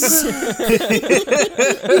can't do that.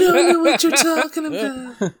 You don't know what you're talking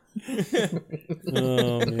about.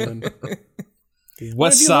 Oh, man.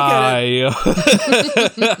 West Side.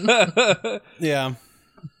 Yeah.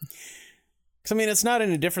 I mean, it's not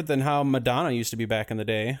any different than how Madonna used to be back in the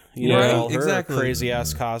day. All her crazy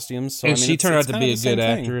ass costumes. So, and she turned out to be a good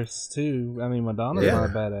actress too. I mean, Madonna's not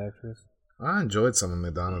a bad actress. I enjoyed some of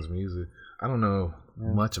Madonna's music. I don't know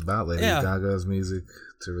much about Lady Gaga's music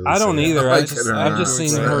to really. I don't either. I've just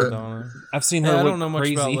seen her. I've seen her. I don't know much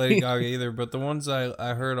about Lady Gaga either, but the ones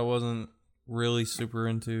I heard, I wasn't really super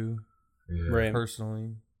into,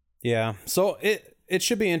 personally. Yeah. So it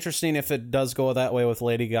should be interesting if it does go that way with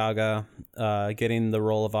Lady Gaga getting the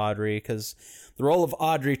role of Audrey, because the role of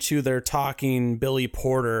Audrey too, they're talking Billy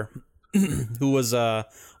Porter, who was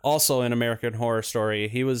also in American Horror Story.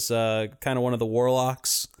 He was kind of one of the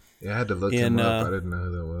warlocks. Yeah, I had to look him up. I didn't know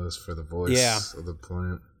who that was for the voice of the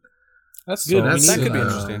plant. That's good. That could be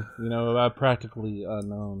interesting. A practically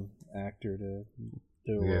unknown actor to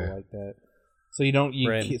do a role like that. So you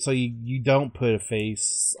don't put a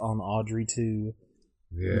face on Audrey too.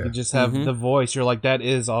 Yeah. You just have the voice. You're like, that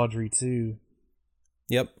is Audrey too.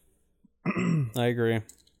 Yep. I agree.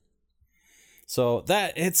 So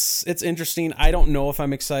it's interesting. I don't know if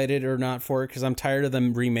I'm excited or not for it, because I'm tired of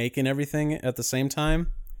them remaking everything at the same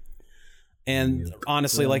time. And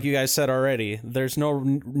honestly, like you guys said already, there's no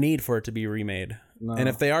need for it to be remade. No. And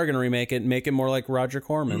if they are going to remake it, make it more like Roger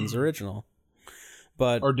Corman's original.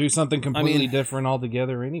 Or do something completely different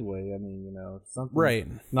altogether anyway. I mean,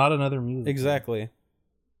 something. Not another music. Exactly.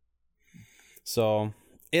 So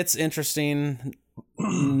it's interesting.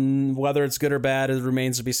 Whether it's good or bad, it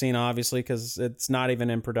remains to be seen, obviously, because it's not even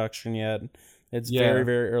in production yet. It's very,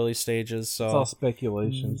 very early stages. So it's all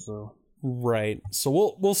speculation. So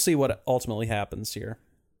so we'll see what ultimately happens here.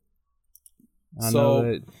 I know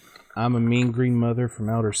that I'm a mean green mother from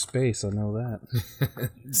outer space. I know that.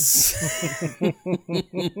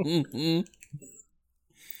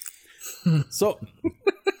 So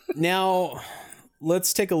now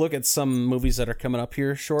let's take a look at some movies that are coming up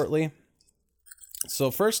here shortly.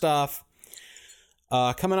 So first off,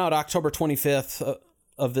 coming out October 25th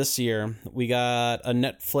of this year, we got a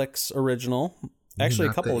Netflix original. Actually,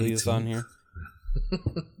 a couple of these on here.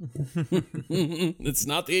 It's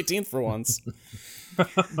not the 18th for once.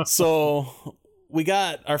 So we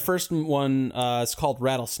got our first one. It's called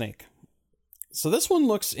Rattlesnake. So this one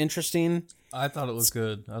looks interesting. I thought it looked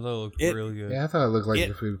good. I thought it looked really good. Yeah, I thought it looked like it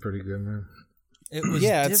was pretty good, man. It was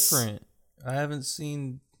different. I haven't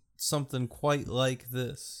seen something quite like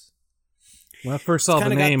this. When I first saw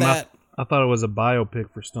the name, I thought it was a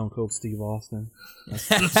biopic for Stone Cold Steve Austin.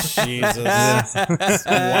 Jesus.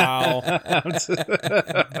 Wow.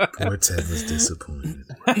 Poor Ted was disappointed.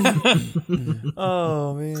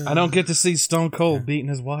 Oh, man. I don't get to see Stone Cold beating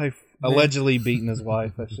his wife. Allegedly beating his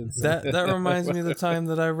wife, I should say. That reminds me of the time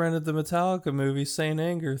that I rented the Metallica movie, Saint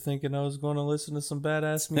Anger, thinking I was going to listen to some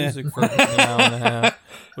badass music for an hour and a half.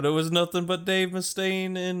 But it was nothing but Dave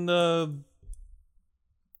Mustaine and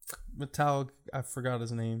Metallica. I forgot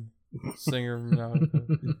his name. Singer of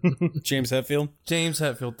Metallica. James Hetfield? James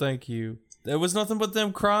Hetfield, thank you. There was nothing but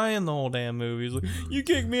them crying the whole damn movie. He's like, you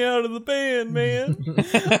kicked me out of the band, man.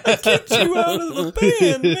 I kicked you out of the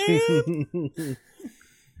band, man.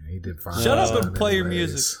 He did fine. Shut up and play your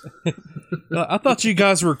music. I thought you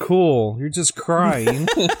guys were cool. You're just crying.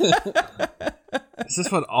 Is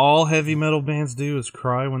this what all heavy metal bands do, is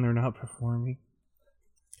cry when they're not performing?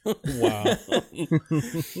 Wow.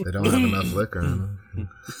 They don't have enough liquor in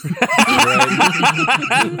them.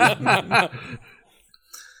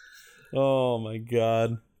 Oh my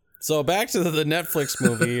god. So back to the Netflix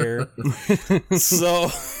movie here.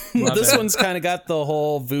 So this one's kind of got the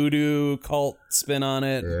whole voodoo cult spin on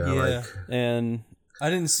it. Yeah. And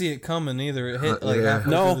I didn't see it coming either. It hit halfway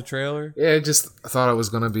through the trailer. Yeah, I just thought it was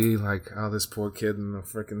going to be like, oh, this poor kid in a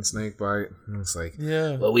freaking snake bite. And it's like,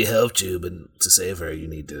 well, we helped you, but to save her, you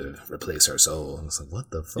need to replace her soul. And it's like,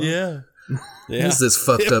 what the fuck? Yeah. Who's this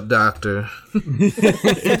fucked up doctor?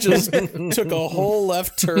 It just took a whole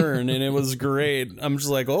left turn, and it was great. I'm just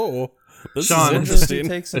like, oh, this is interesting.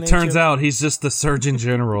 It turns out he's just the Surgeon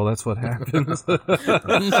General. That's what happens.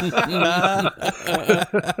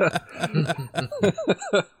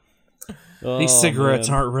 These cigarettes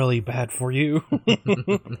aren't really bad for you.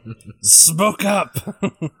 Smoke up.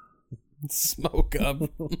 Smoke up.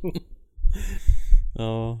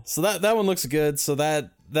 Oh, so that one looks good. So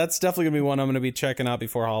that's definitely gonna be one I'm gonna be checking out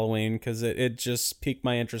before Halloween, because it just piqued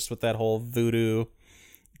my interest with that whole voodoo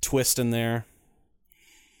twist in there.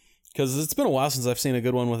 Because it's been a while since I've seen a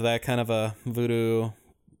good one with that kind of a voodoo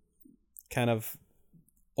kind of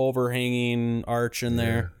overhanging arch in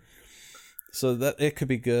there. So that it could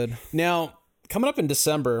be good. Now, coming up in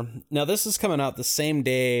December, now this is coming out the same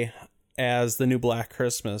day as the new Black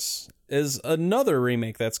Christmas, is another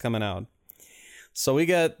remake that's coming out. So we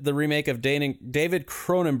got the remake of David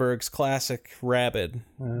Cronenberg's classic Rabid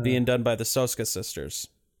being done by the Soska sisters.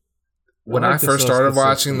 When I first started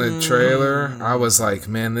watching the trailer, I was like,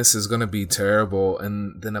 man, this is going to be terrible.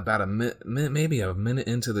 And then about maybe a minute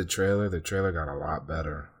into the trailer got a lot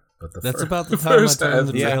better. But that's about the time I turned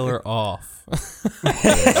the trailer off. You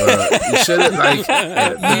should have,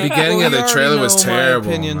 the beginning of the trailer was terrible.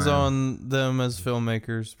 My opinions on them as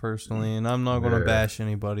filmmakers, personally, and I'm not going to bash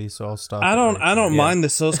anybody, so I'll stop. I don't mind the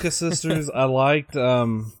Soska sisters. I liked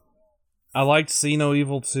See No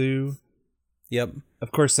Evil 2. Yep.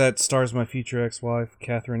 Of course, that stars my future ex-wife,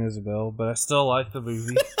 Catherine Isabel, but I still like the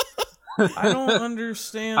movie. I don't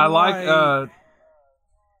understand.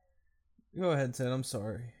 Go ahead, Ted. I'm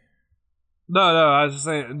sorry. No, I was just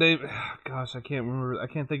saying, gosh, I can't remember. I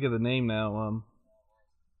can't think of the name now.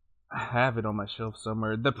 I have it on my shelf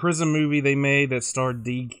somewhere. The prison movie they made that starred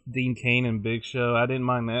Dean Cain and Big Show. I didn't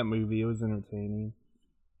mind that movie. It was entertaining.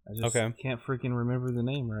 I just can't freaking remember the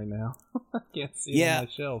name right now. I can't see it on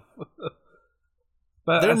my shelf.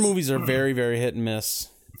 But their movies are very, very hit and miss.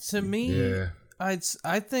 To me, I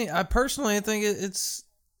think it's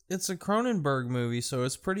a Cronenberg movie, so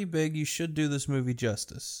it's pretty big. You should do this movie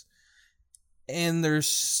justice. And they're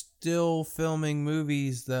still filming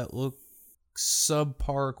movies that look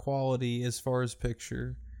subpar quality as far as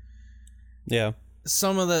picture. Yeah.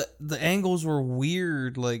 Some of the angles were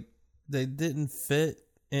weird, like they didn't fit,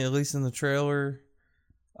 at least in the trailer.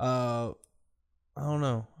 I don't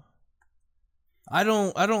know. I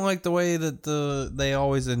don't like the way that they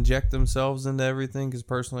always inject themselves into everything, because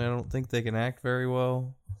personally I don't think they can act very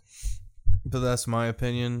well. But that's my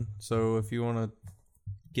opinion. So if you want to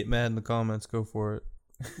get mad in the comments, go for it.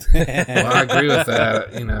 Well, I agree with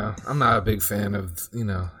that. I'm not a big fan of,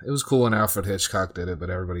 it was cool when Alfred Hitchcock did it, but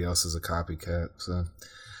everybody else is a copycat. So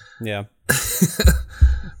yeah.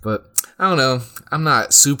 But I don't know. I'm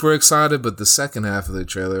not super excited, but the second half of the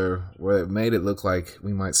trailer, where it made it look like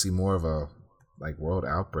we might see more of a world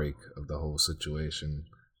outbreak of the whole situation,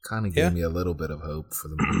 kind of gave me a little bit of hope for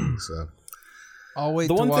the movie. So I'll wait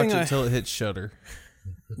to watch it until it hits Shudder.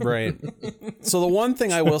 Right. So the one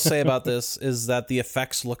thing I will say about this is that the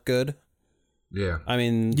effects look good. Yeah. I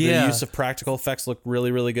mean, the use of practical effects looked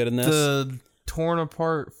really, really good in this. The torn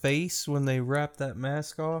apart face when they wrapped that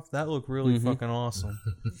mask off, that looked really fucking awesome.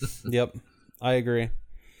 Yep, I agree.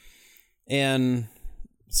 And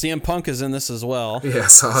CM Punk is in this as well. Yeah, I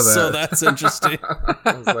saw that. So that's interesting.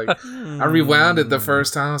 I was like, I rewound it the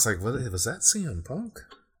first time. I was like, was that CM Punk?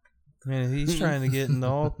 Man, he's trying to get into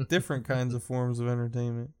all different kinds of forms of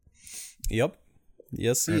entertainment. Yep.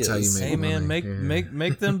 Yes, he That's is. how you make Hey, man, money.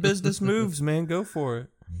 make them business moves, man. Go for it.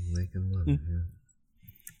 Making money, yeah.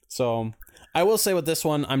 So I will say with this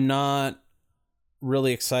one, I'm not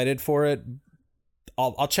really excited for it.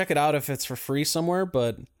 I'll check it out if it's for free somewhere,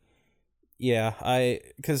 but yeah,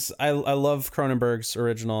 because I love Cronenberg's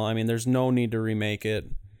original. I mean, there's no need to remake it.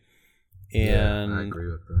 And I agree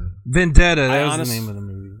with that. Vendetta, that was the name of the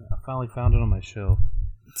movie. I finally found it on my shelf.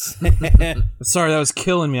 Sorry, that was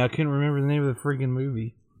killing me. I couldn't remember the name of the freaking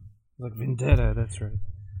movie. Like Vendetta, that's right.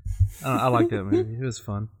 I like that movie. It was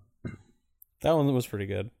fun. That one was pretty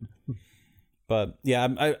good. But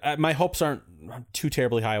yeah, I my hopes aren't too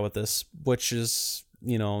terribly high with this, which is,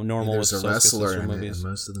 normal with There's a wrestler in movies. it,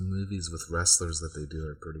 and most of the movies with wrestlers that they do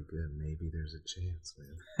are pretty good. Maybe there's a chance,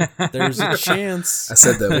 man. There's a chance. I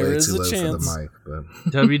said that There way is too a low chance. for the mic, but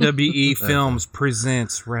WWE Films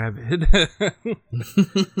presents Rabid.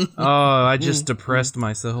 Oh, I just depressed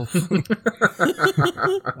myself.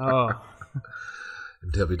 Oh.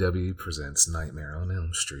 WWE presents Nightmare on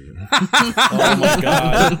Elm Street. Oh my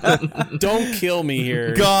god! Don't kill me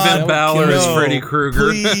here. God, Finn Balor is Freddy Krueger.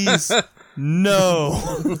 Please, no.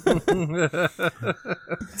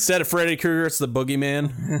 Instead of Freddy Krueger, it's the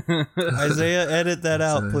Boogeyman. Isaiah, edit that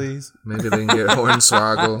out, please. Maybe they can get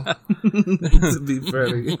Hornswoggle to be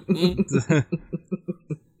Freddy.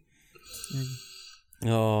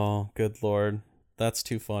 Oh, good lord, that's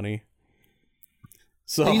too funny.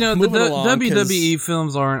 So The moving along, WWE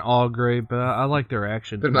films aren't all great, but I like their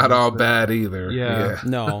action. They're films. not all bad either. Yeah.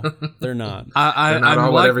 No, they're not. They're not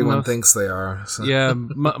all what everyone thinks they are. So. Yeah,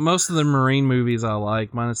 most of the Marine movies I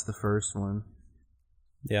like, minus the first one.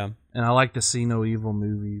 Yeah, And I like the See No Evil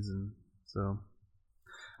movies, and so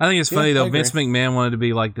I think it's funny I though. agree. Vince McMahon wanted to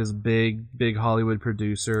be like this big Hollywood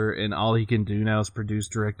producer, and all he can do now is produce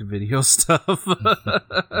direct-to-video stuff.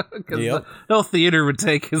 Because the whole theater would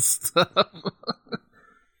take his stuff.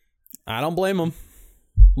 I don't blame him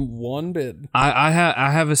one bit. I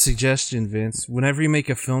have a suggestion, Vince. Whenever you make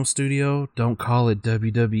a film studio, don't call it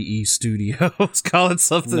WWE Studios. Call it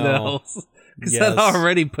something else, because that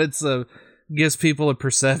already gives people a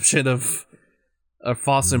perception of a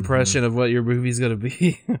false impression of what your movie's gonna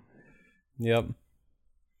be. Yep,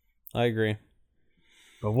 I agree.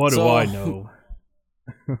 But what do I know?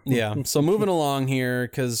 Yeah. So moving along here,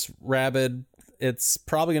 because Rabid, it's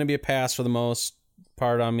probably going to be a pass for the most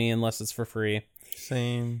part on me, unless it's for free.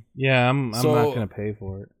 Same. Yeah, I'm not gonna pay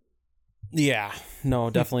for it. Yeah, no,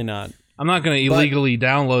 definitely not. I'm not gonna illegally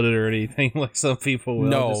download it or anything like some people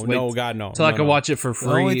will. No, God, no. Till I can watch it for free.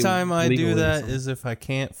 The only time I do that is if I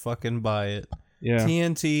can't fucking buy it. Yeah.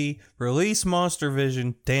 TNT, release Monster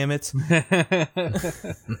Vision, damn it.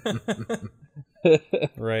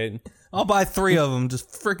 Right. I'll buy 3 of them,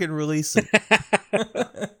 just freaking release it.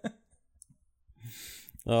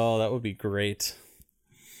 Oh, that would be great.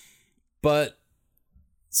 But,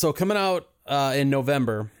 so coming out in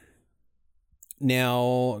November,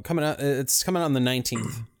 now, it's coming out on the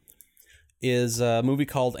 19th, is a movie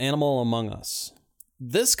called Animal Among Us.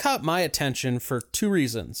 This caught my attention for 2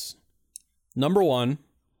 reasons. Number 1,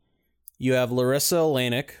 you have Larissa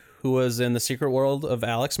Oleynik, who was in The Secret World of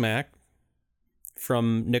Alex Mack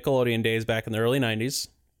from Nickelodeon days back in the early 90s.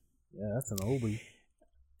 Yeah, that's an oldie.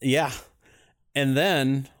 Yeah. And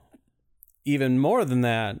then, even more than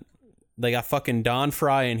that, they got fucking Don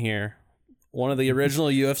Fry in here. One of the original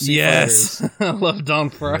UFC fighters. I love Don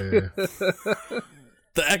Fry.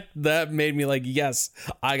 Yeah. That made me like, yes,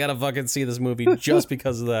 I gotta fucking see this movie just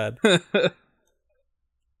because of that.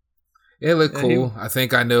 It looked cool. I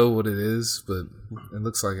think I know what it is, but it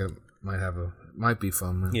looks like it might be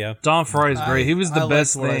fun. Man. Yeah. Don Fry is great. He was the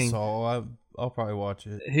best what thing. I saw. I'll probably watch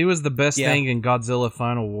it. He was the best thing in Godzilla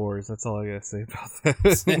Final Wars. That's all I gotta say about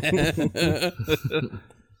that.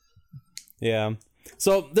 Yeah.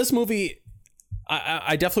 So this movie,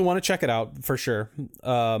 I definitely want to check it out for sure.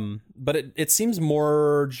 But it seems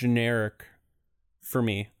more generic for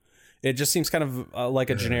me. It just seems kind of like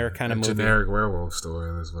a generic kind of movie. Generic werewolf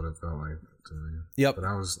story is what it felt like to me. Yep. But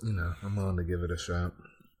I was, I'm willing to give it a shot.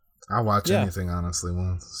 I'll watch anything, honestly,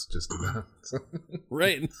 once. Just about.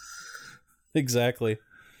 Right. Exactly.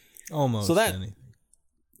 Almost so that, anything.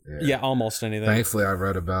 Yeah, almost anything. Thankfully, I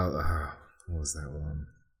read about, what was that one?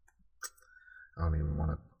 I don't even want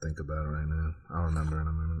to think about it right now. I'll remember in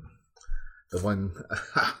a minute. The one,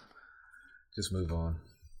 just move on.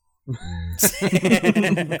 I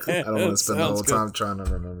don't want to spend the whole time trying to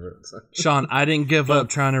remember it. So. Sean, I didn't give up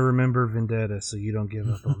trying to remember Vendetta, so you don't give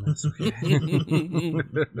up on this. Okay?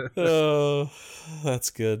 Oh,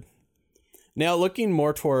 that's good. Now, looking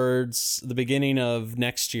more towards the beginning of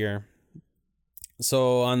next year.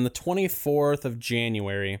 So on the 24th of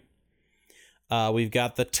January, we've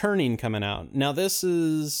got The Turning coming out. Now, this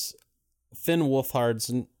is Finn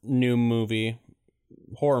Wolfhard's new movie,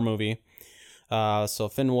 horror movie. So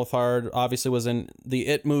Finn Wolfhard obviously was in the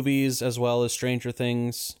It movies as well as Stranger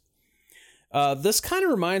Things. This kind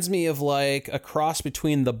of reminds me of like a cross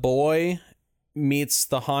between The Boy meets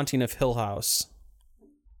The Haunting of Hill House.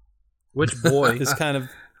 Which boy? This kind of.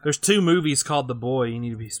 There's 2 movies called The Boy. You need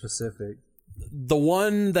to be specific. The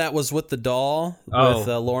one that was with the doll with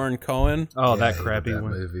Lauren Cohen. Oh, that crappy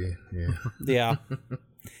one. Movie. Yeah. Yeah.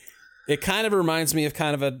 It kind of reminds me of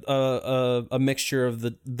kind of a mixture of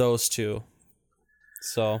those two.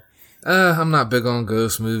 So, I'm not big on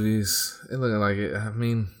ghost movies. It looked like it. I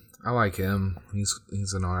mean, I like him.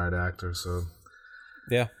 He's an alright actor. So,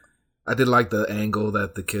 yeah. I did like the angle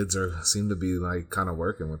that the kids seem to be like kind of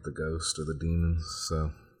working with the ghost or the demons.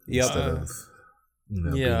 So instead of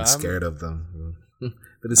being scared of them,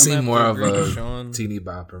 but it seemed more of a teeny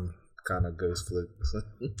bopper kind of ghost flick. So.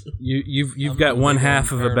 You've got one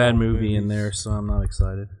half of a bad movie in there, so I'm not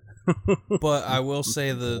excited. But I will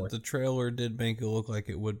say the trailer did make it look like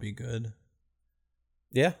it would be good.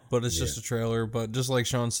 Yeah, but it's just a trailer. But just like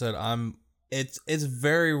Sean said, it's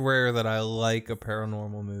very rare that I like a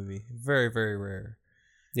paranormal movie. Very, very rare.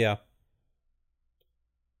 Yeah,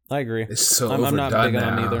 I agree. It's so overdone. I'm not big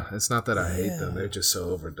on them either. It's not that I hate them; they're just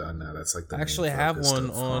so overdone now. That's like the I actually have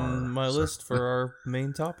one on my list for our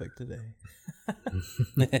main topic today.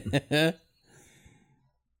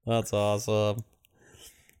 That's awesome.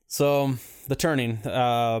 So, The Turning,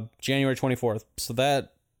 January 24th. So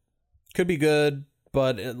that could be good,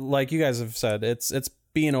 but like you guys have said, it's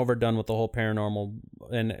being overdone with the whole paranormal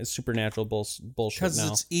and supernatural bullshit now. Because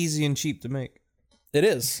it's easy and cheap to make. It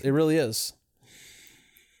is. It really is.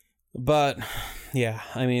 But, yeah,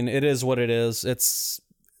 I mean, it is what it is.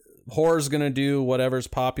 Horror's going to do whatever's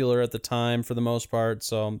popular at the time for the most part,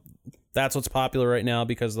 so that's what's popular right now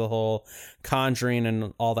because of the whole Conjuring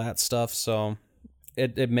and all that stuff, so...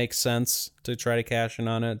 It makes sense to try to cash in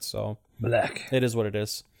on it, so it is what it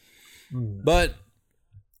is. But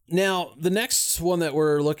now the next one that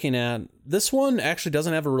we're looking at, this one actually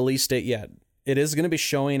doesn't have a release date yet. It is going to be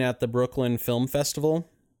showing at the Brooklyn Film Festival.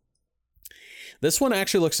 This one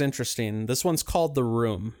actually looks interesting. This one's called The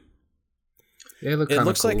Room. Yeah, it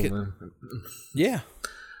looks cool, like it. Yeah,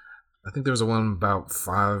 I think there was a one about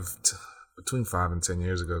between 5 and 10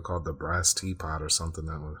 years ago called The Brass Teapot or something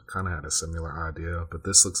that kind of had a similar idea, but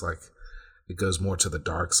this looks like it goes more to the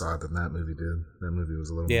dark side than that movie did. That movie was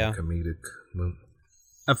a little more comedic.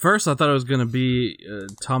 At first, I thought it was going to be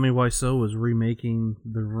Tommy Wiseau was remaking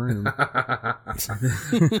The Room. That's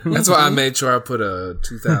why I made sure I put a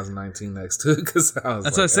 2019 next to it, because I was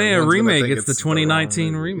that's what I'm saying, a remake. It's the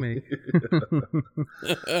 2019 remake.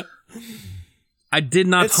 I did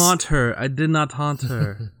not haunt her. I did not haunt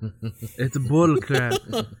her. It's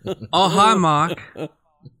bullcrap. Oh, hi, Mark.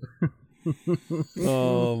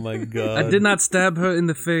 Oh, my God. I did not stab her in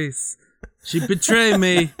the face. She betrayed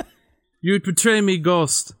me. You would betray me,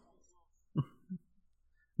 Ghost.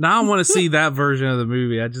 Now I want to see that version of the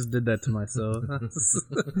movie. I just did that to myself.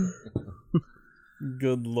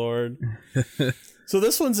 Good Lord. So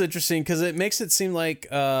this one's interesting because it makes it seem like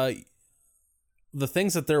the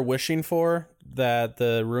things that they're wishing for, that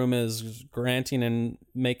the room is granting and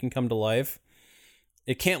making come to life,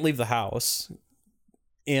 it can't leave the house.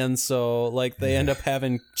 And so, like, they end up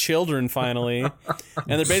having children finally, and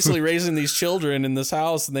they're basically raising these children in this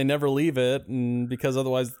house, and they never leave it, and because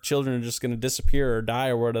otherwise the children are just going to disappear or die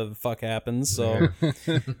or whatever the fuck happens. So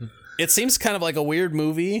it seems kind of like a weird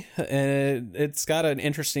movie, and it's got an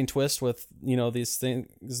interesting twist with, you know, these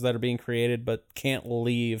things that are being created but can't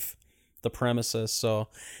leave the premises. So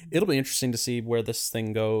it'll be interesting to see where this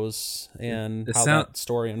thing goes and how that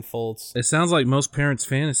story unfolds. It sounds like most parents'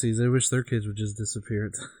 fantasies. They wish their kids would just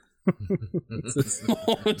disappear.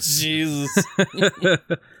 Oh, Jesus.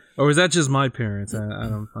 Or was that just my parents?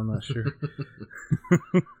 I'm not sure.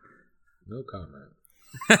 No comment.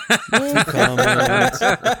 No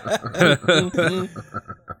comment.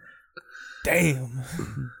 Damn.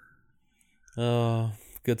 Oh,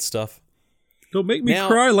 good stuff. Don't make me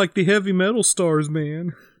cry like the heavy metal stars,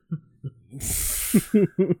 man. There's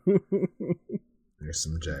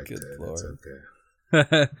some Jack. It's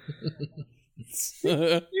okay.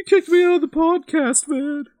 You kicked me out of the podcast,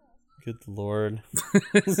 man. Good Lord.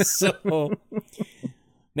 So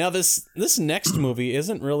now this next movie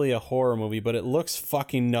isn't really a horror movie, but it looks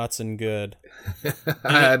fucking nuts and good.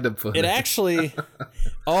 I had to put it. It actually...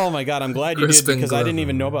 Oh my God, I'm glad you did, because I didn't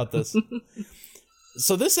even know about this.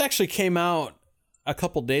 So this actually came out a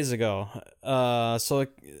couple days ago. So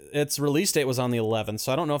its release date was on the 11th,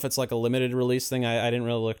 so I don't know if it's like a limited release thing. I didn't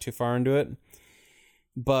really look too far into it.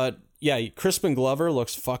 But yeah, Crispin Glover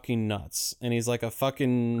looks fucking nuts, and he's like a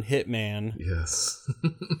fucking hitman. Yes.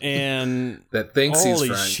 And that thinks he's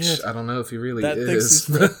French. Shit. I don't know if he really is.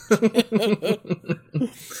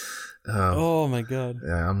 Oh my God.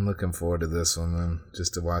 Yeah, I'm looking forward to this one, man.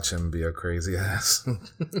 Just to watch him be a crazy ass.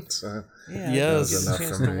 So, yeah, yes. I got a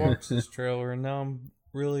chance to watch this trailer, and now I'm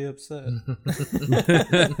really upset.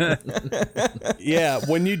 Yeah,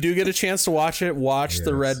 when you do get a chance to watch it, watch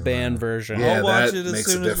the Red Band version. Yeah, I'll watch it as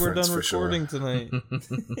soon as we're done recording tonight.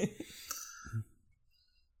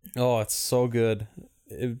 Oh, it's so good.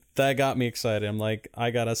 That got me excited. I'm like, I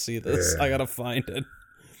gotta see this. I gotta find it.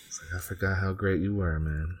 I forgot how great you were,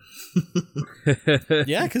 man.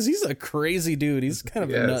 Yeah, because he's a crazy dude. He's kind of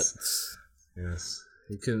nuts. Yes.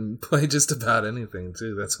 He can play just about anything,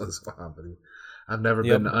 too. That's what's fun. But I've never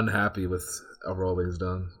been unhappy with a role he's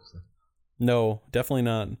done. So. No, definitely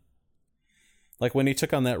not. Like when he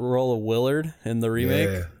took on that role of Willard in the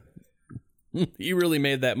remake. Yeah. He really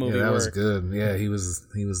made that movie work. That was good. Yeah, he was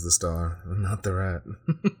the star, not the rat.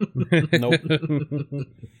 Nope.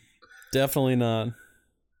 Definitely not.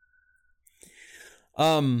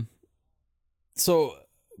 So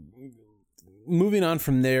moving on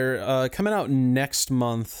from there, coming out next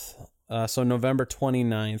month, so November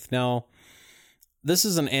 29th. Now, this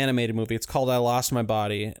is an animated movie. It's called I Lost My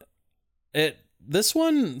Body. This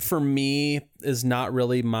one, for me, is not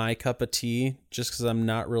really my cup of tea, just because I'm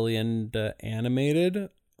not really into animated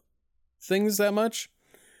things that much.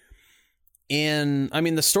 And, I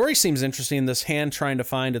mean, the story seems interesting, this hand trying to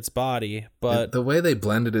find its body, but... The way they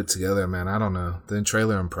blended it together, man, I don't know. The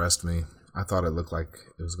trailer impressed me. I thought it looked like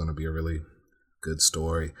it was going to be a really good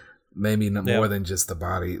story. Maybe more than just the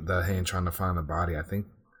body, the hand trying to find the body. I think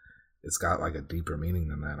it's got like a deeper meaning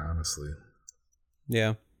than that, honestly.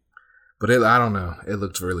 Yeah. But I don't know. It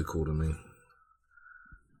looked really cool to me.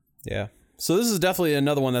 Yeah. So this is definitely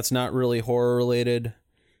another one that's not really horror related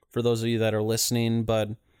for those of you that are listening, but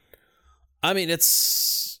I mean,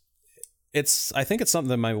 it's I think it's something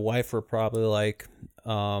that my wife would probably like.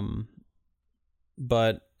 But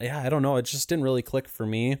yeah, I don't know. It just didn't really click for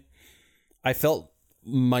me. I felt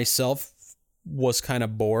myself was kind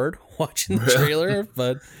of bored watching the trailer,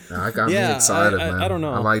 but I got me excited, man. I don't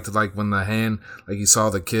know. I liked like when the hand, like you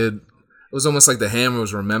saw the kid. It was almost like the hand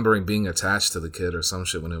was remembering being attached to the kid or some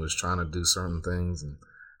shit when it was trying to do certain things, and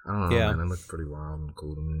I don't know, man. It looked pretty wild and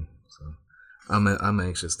cool to me. So I'm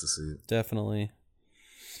anxious to see it. Definitely.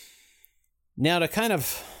 Now to kind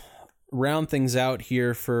of round things out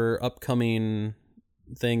here for upcoming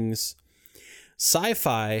things,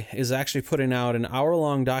 Sci-Fi is actually putting out an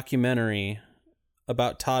hour-long documentary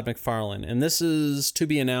about Todd McFarlane, and this is to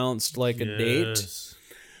be announced a date,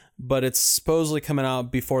 but it's supposedly coming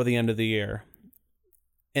out before the end of the year,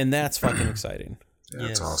 and that's fucking exciting. Yeah,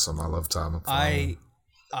 that's awesome. I love Todd McFarlane. I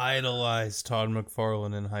idolized Todd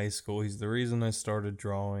McFarlane in high school. He's the reason I started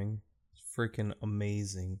drawing. It's freaking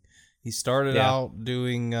amazing. He started out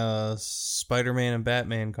doing Spider-Man and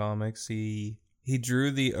Batman comics. He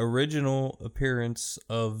drew the original appearance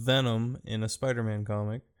of Venom in a Spider-Man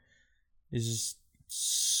comic. He's just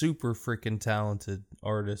super freaking talented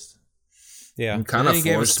artist. Yeah, and kind of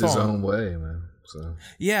forged his own way, man. So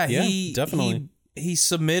he definitely he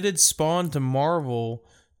submitted Spawn to Marvel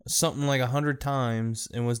something like 100 times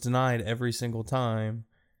and was denied every single time.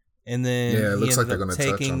 And then it looks like they're going to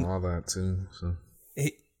touch on all that too. So.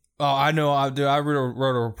 I know. I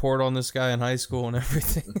wrote a report on this guy in high school and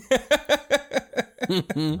everything.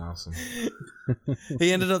 Awesome.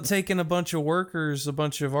 He ended up taking a bunch of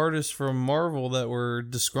artists from Marvel that were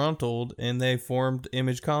disgruntled, and they formed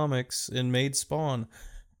Image Comics and made Spawn.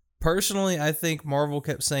 Personally, I think Marvel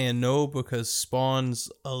kept saying no because Spawn's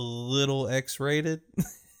a little X-rated.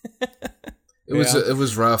 It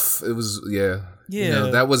was rough. It was You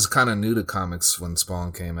know, that was kind of new to comics when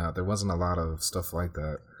Spawn came out. There wasn't a lot of stuff like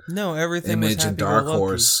that. No, everything was and Dark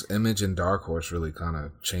Horse. Image and Dark Horse really kind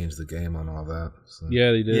of changed the game on all that. So.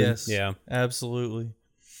 Yeah, they did. Yes, yeah, absolutely.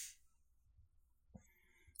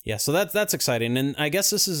 Yeah, so that's exciting, and I guess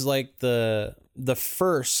this is like the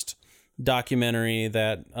first documentary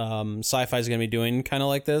that Sci-Fi is going to be doing, kind of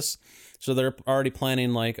like this. So they're already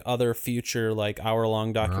planning like other future like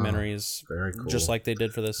hour-long documentaries, very cool. just like they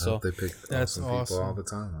did for this. So they pick awesome people all the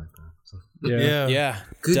time like that. So. Yeah.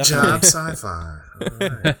 Good job, Sci-Fi.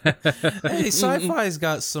 Right. Hey, Sci-Fi's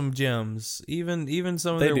got some gems. Even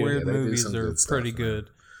some of their weird movies are pretty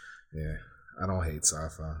good. Yeah, I don't hate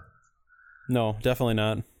Sci-Fi. No, definitely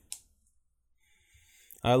not.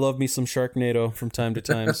 I love me some Sharknado from time to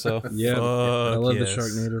time. So yeah, I love the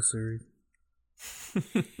Sharknado series.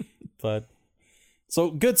 But so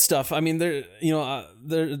good stuff. I mean,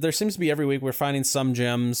 there seems to be every week we're finding some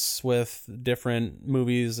gems with different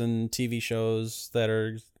movies and TV shows that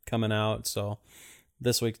are coming out. So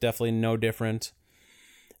this week's definitely no different.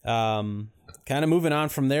 Kind of moving on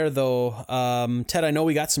from there, though. Ted, I know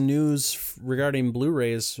we got some news regarding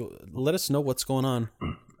Blu-rays. Let us know what's going on.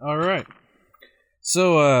 All right.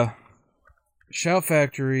 So, Shout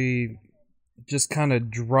Factory just kind of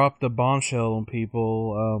dropped a bombshell on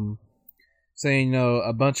people, saying,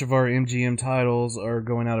 a bunch of our MGM titles are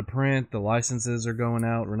going out of print. The licenses are going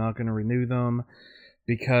out. We're not going to renew them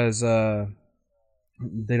because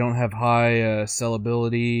they don't have high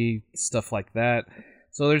sellability, stuff like that.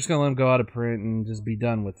 So they're just going to let them go out of print and just be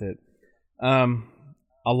done with it. A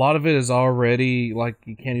lot of it is already, like,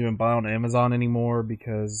 you can't even buy on Amazon anymore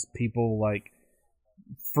because people, like,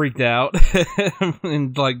 freaked out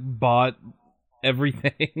and, like, bought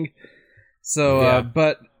everything. So,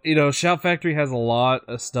 but, Shout Factory has a lot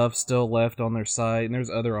of stuff still left on their site, and there's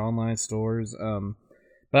other online stores.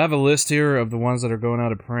 But I have a list here of the ones that are going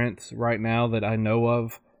out of print right now that I know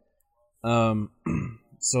of.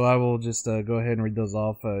 So I will just go ahead and read those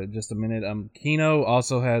off just a minute. Kino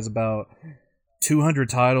also has about 200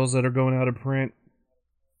 titles that are going out of print.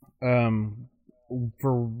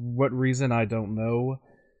 For what reason, I don't know.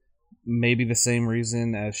 Maybe the same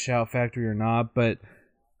reason as Shout Factory or not, but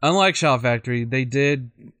unlike Shout Factory, they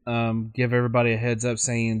did give everybody a heads up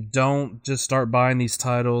saying, don't just start buying these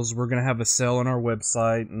titles. We're going to have a sale on our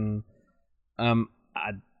website, and I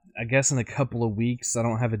guess in a couple of weeks. I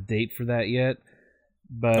don't have a date for that yet,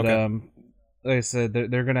 but okay. Like I said,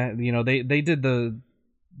 they're going to, they did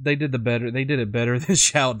it better than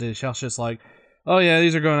Shout did. Shout's just like, oh yeah,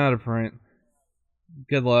 these are going out of print.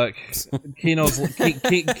 Good luck. Kino's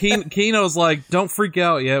like, don't freak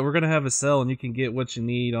out yet. We're gonna have a sale, and you can get what you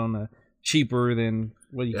need on a cheaper than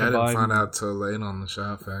what you can buy. I didn't find out till late on the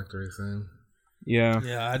Shout Factory thing. Yeah,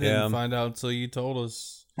 I didn't find out until you told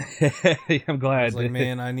us. I'm glad. I was like,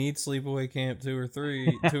 man, I need Sleepaway Camp 2 and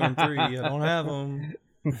 3. I don't have them.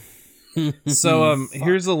 So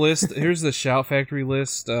here's the list. Here's the Shout Factory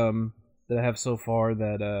list that I have so far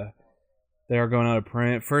that they are going out of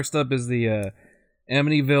print. First up is the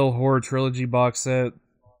Amityville Horror Trilogy box set.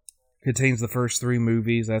 Contains the first 3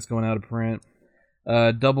 movies. That's going out of print.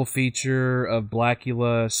 Double feature of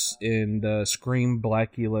Blackula and Scream,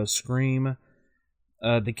 Blackula, Scream.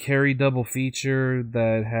 The Carrie double feature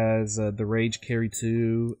that has The Rage Carrie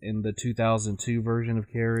 2 and the 2002 version of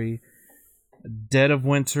Carrie. Dead of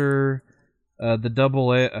Winter. The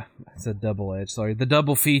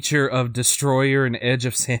double feature of Destroyer and Edge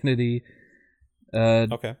of Sanity.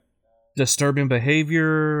 Okay. Disturbing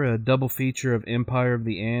Behavior, a double feature of Empire of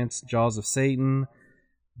the Ants, Jaws of Satan,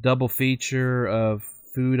 double feature of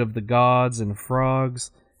Food of the Gods and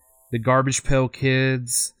Frogs, The Garbage Pail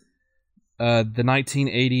Kids, the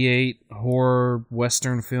 1988 horror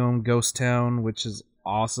western film Ghost Town, which is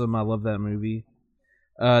awesome. I love that movie.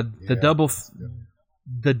 The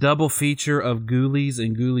double feature of Ghoulies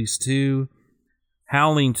and Ghoulies 2,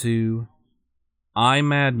 Howling 2, I,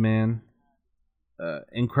 Madman,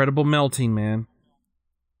 Incredible Melting Man,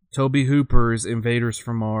 Toby Hooper's Invaders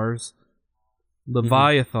from Mars,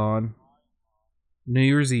 Leviathan, New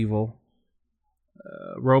Year's Evil,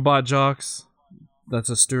 Robot Jocks,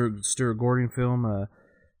 that's a Stuart Gordon film,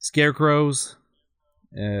 Scarecrows,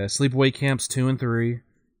 Sleepaway Camps 2 and 3,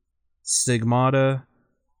 Stigmata,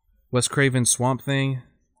 Wes Craven's Swamp Thing,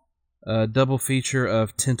 double feature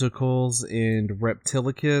of Tentacles and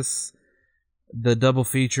Reptilicus, the double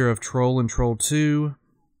feature of Troll and Troll 2,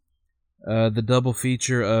 the double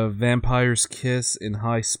feature of Vampire's Kiss and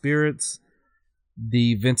High Spirits,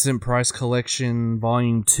 the Vincent Price Collection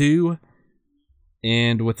Volume 2,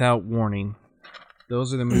 and Without Warning.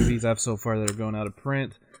 Those are the movies I've so far that are going out of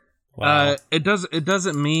print. Wow. It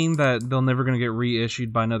doesn't mean that they're never going to get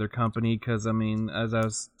reissued by another company, because, I mean, as I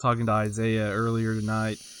was talking to Isaiah earlier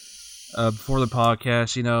tonight, before the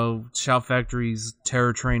podcast, Shout Factory's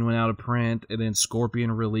Terror Train went out of print, and then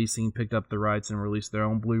Scorpion Releasing picked up the rights and released their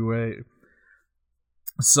own Blu-ray.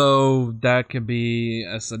 So that could be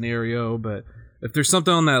a scenario, but if there's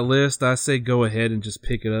something on that list, I say go ahead and just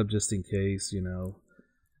pick it up just in case,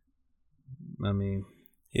 I mean,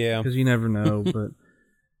 yeah, because you never know.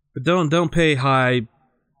 but don't pay high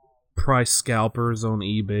price scalpers on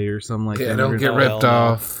eBay or something like that. Yeah, don't get ripped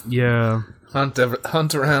off. Yeah, hunt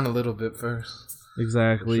around a little bit first.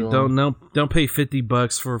 Exactly. Sure. Don't pay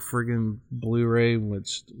 $50 for a friggin' Blu-ray,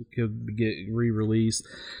 which could get re-released.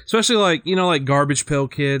 Especially like Garbage Pail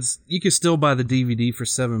Kids. You can still buy the DVD for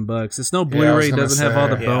 $7. It's no Blu-ray, doesn't have all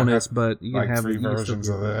the bonus, but you can have 3 versions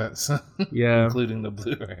of that. So. Yeah, including the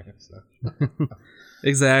Blu-ray. So.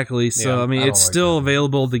 Exactly. So I mean, it's still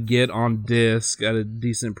available to get on disc at a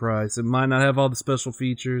decent price. It might not have all the special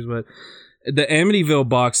features, but the Amityville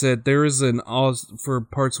box set, there is for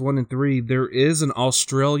parts 1 and 3, there is an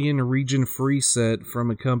Australian region free set from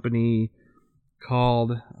a company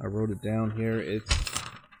called, I wrote it down here, it's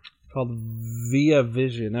called Via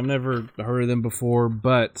Vision. I've never heard of them before,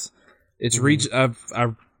 but it's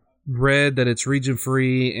I've read that it's region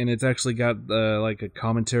free, and it's actually got like a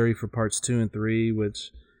commentary for parts 2 and 3, which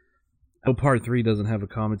part 3 doesn't have a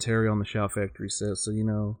commentary on the Shout Factory set, so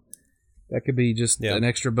that could be just an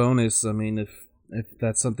extra bonus. I mean, if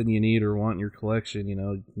that's something you need or want in your collection,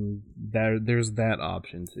 there's that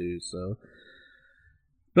option too. So,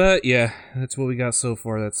 but yeah, that's what we got so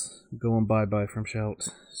far. That's going bye from Shout.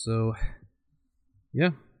 So,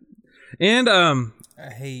 yeah, and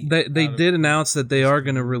they did announce that they are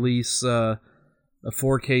going to release a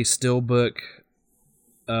 4K steelbook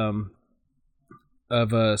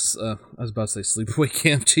of I was about to say Sleepaway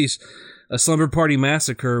Camp. Jeez. A Slumber Party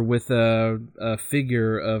Massacre with a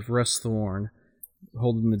figure of Russ Thorne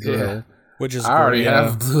holding the drill. Yeah. Which is I already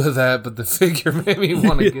have blue of that, but the figure made me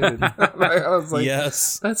want to get it. I was like,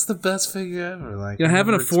 yes, that's the best figure ever. Like,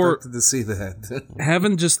 having expected to see that.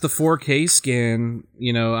 Having just the 4K scan,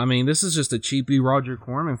 I mean, this is just a cheapy Roger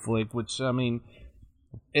Corman flick, which I mean,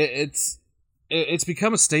 it's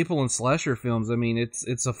become a staple in slasher films. I mean,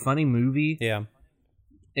 it's a funny movie. Yeah.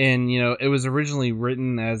 And, it was originally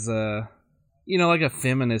written as a, like a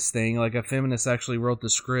feminist thing. Like a feminist actually wrote the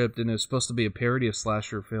script, and it was supposed to be a parody of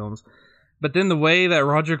slasher films. But then the way that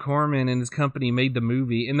Roger Corman and his company made the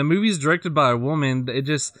movie, and the movie's directed by a woman, it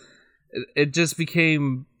just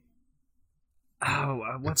became...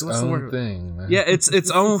 what's the word? Thing, man. Yeah, it's its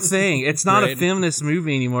own thing. It's not a feminist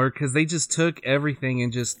movie anymore because they just took everything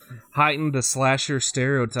and just heightened the slasher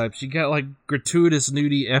stereotypes. You got like gratuitous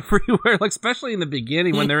nudity everywhere, like especially in the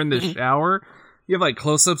beginning when they're in the shower. You have like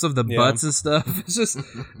close-ups of the butts and stuff. It's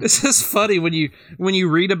just funny when you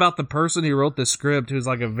read about the person who wrote the script, who's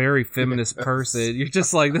like a very feminist person. You're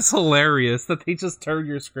just like, this is hilarious that they just turned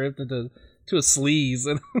your script into a sleaze.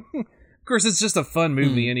 And of course, it's just a fun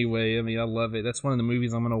movie anyway. I mean, I love it. That's one of the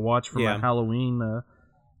movies I'm going to watch for my Halloween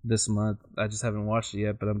this month. I just haven't watched it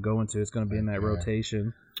yet, but I'm going to. It's going to be in that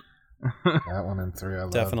rotation. That one and 3 I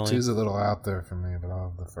love. Definitely. 2's a little out there for me, but I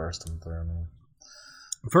love the first and third one.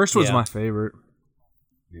 First was my favorite.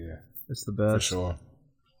 Yeah. It's the best. For sure.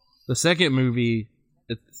 The second movie,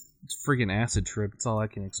 it's freaking acid trip. That's all I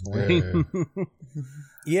can explain.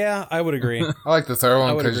 Yeah, I would agree. I like the third one.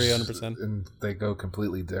 I would agree 100%. And they go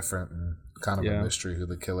completely different and kind of a mystery who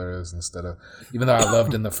the killer is instead of... Even though I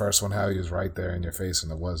loved in the first one how he was right there in your face and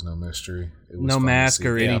there was no mystery. It was no mask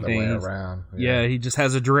or anything. The way around. Yeah, he just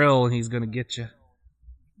has a drill and he's going to get you.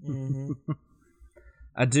 Mm-hmm.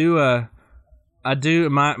 I do.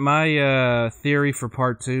 My theory for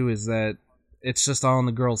part 2 is that it's just all in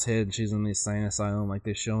the girl's head and she's in the insane asylum like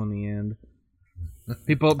they show in the end.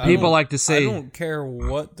 People like to say... I don't care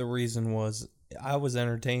what the reason was. I was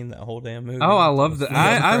entertained that whole damn movie. Oh, I love that.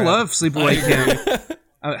 I love Sleepaway Camp.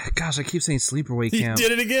 Gosh, I keep saying Sleepaway Camp. You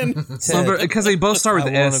did it again. Because they both start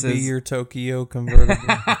with S's. I want to be your Tokyo convertible.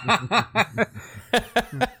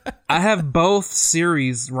 I have both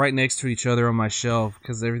series right next to each other on my shelf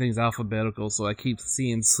because everything's alphabetical, so I keep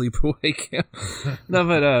seeing Sleepaway Camp. No,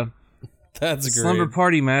 but that's great. Slumber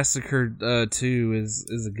Party Massacre 2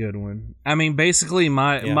 is a good one. I mean, basically,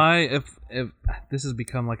 if this has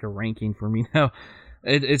become like a ranking for me now,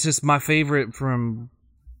 it's just my favorite from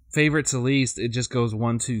favorite to least. It just goes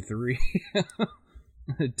 1, 2, 3.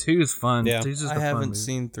 2 is fun. Yeah, 2's just I haven't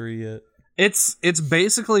seen 3 yet. It's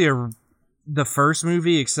basically the first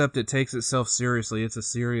movie, except it takes itself seriously. It's a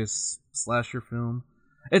serious slasher film.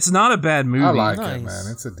 It's not a bad movie. I like it, man.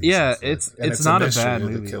 It's a decent flick. It's not a bad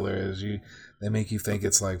movie. The killer is they make you think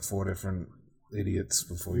it's like 4 different idiots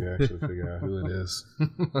before you actually figure out who it is.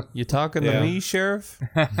 You talking to me, Sheriff?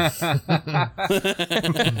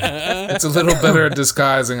 It's a little better at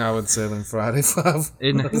disguising, I would say, than Friday 5.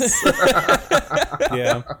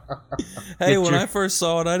 Yeah. Hey, when I first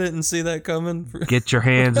saw it, I didn't see that coming. Get your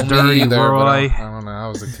hands dirty, Roy. I don't know. I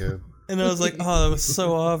was a kid. And I was like, oh, that was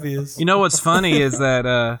so obvious. You know what's funny is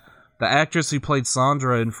that the actress who played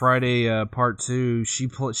Sandra in Friday Part 2, she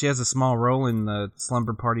has a small role in the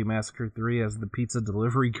Slumber Party Massacre 3 as the pizza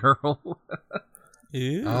delivery girl.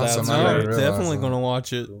 Yeah, that's right. Definitely gonna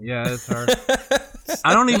watch it. Yeah, it's her.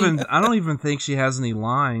 I don't even think she has any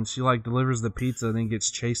lines. She like delivers the pizza and then gets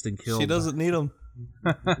chased and killed. She doesn't need them.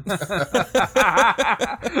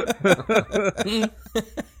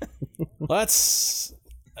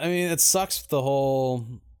 It sucks the whole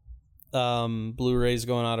Blu-rays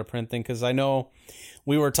going out of print thing, because I know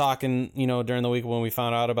we were talking, during the week when we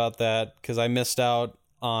found out about that, because I missed out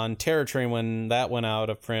on Terror Train when that went out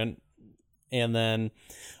of print. And then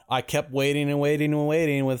I kept waiting and waiting and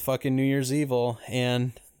waiting with fucking New Year's Evil,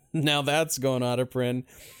 and now that's going out of print.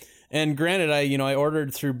 And granted, I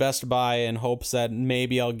ordered through Best Buy in hopes that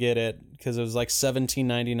maybe I'll get it, because it was like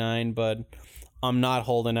 $17.99, but I'm not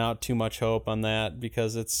holding out too much hope on that,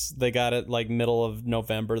 because they got it like middle of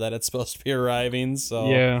November that it's supposed to be arriving. So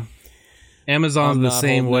yeah. Amazon's the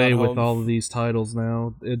same way with all of these titles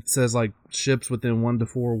now. It says like ships within 1 to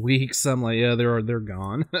 4 weeks. I'm like, yeah, they're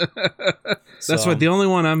gone. That's what the only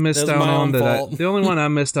one I missed out on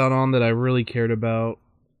that I really cared about,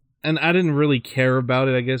 and I didn't really care about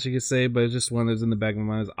it, I guess you could say, but it's just one that's in the back of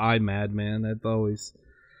my mind is Madman. That's always,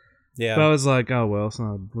 yeah. But I was like, oh well, it's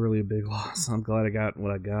not really a big loss. I'm glad I got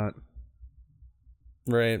what I got.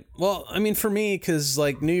 Right. Well, I mean, for me, because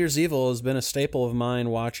like New Year's Evil has been a staple of mine,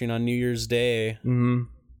 watching on New Year's Day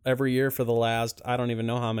every year for the last, I don't even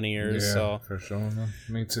know how many years. Yeah, so for sure.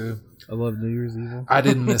 Me too. I love New Year's Evil. I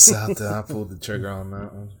didn't miss out though. I pulled the trigger on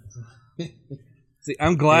that one. See,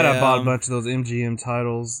 I'm glad I bought a bunch of those MGM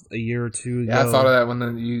titles a year or two ago. Yeah, I thought of that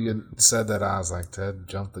when you said that. I was like, Ted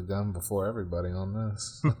jumped the gun before everybody on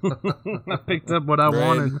this. I picked up what I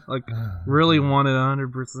wanted, like really wanted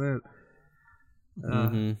 100%.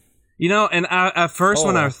 And at first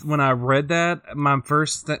when I read that, my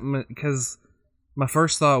first thought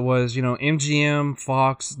was, MGM,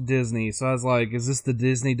 Fox, Disney. So I was like, is this the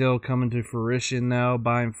Disney deal coming to fruition now,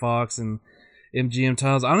 buying Fox and MGM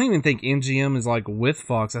titles? I don't even think MGM is like with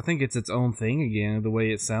Fox. I think it's its own thing again, the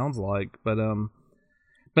way it sounds like. But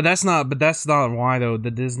that's not why though.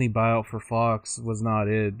 The Disney buyout for Fox was not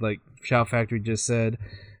it. Like Shout Factory just said,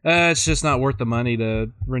 it's just not worth the money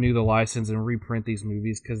to renew the license and reprint these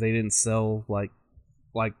movies because they didn't sell like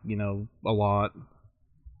a lot.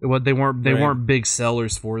 They weren't big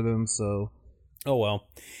sellers for them. So, oh well.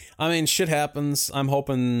 I mean, shit happens. I'm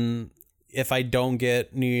hoping if I don't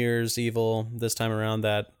get New Year's Evil this time around,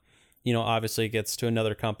 that obviously it gets to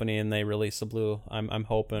another company and they release a blue. I'm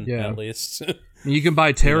hoping at least. You can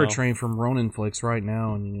buy Terror Train from Ronin Flix right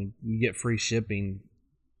now, and you get free shipping.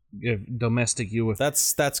 Domestic US.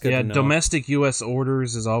 That's good. Yeah, to know. Domestic US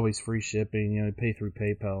orders is always free shipping. You pay through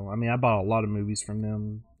PayPal. I mean, I bought a lot of movies from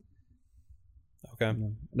them. Okay,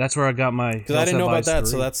 that's where I got my. Because I didn't know about that,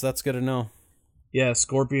 so that's good to know. Yeah,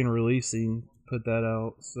 Scorpion Releasing put that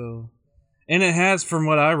out. So, and it has, from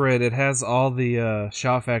what I read, it has all the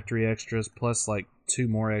Shout Factory extras plus like 2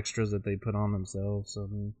 more extras that they put on themselves. So,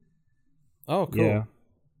 oh, cool. Yeah.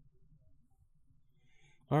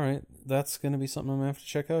 All right, that's going to be something I'm going to have to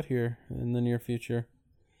check out here in the near future.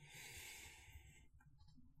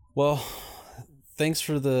 Well, thanks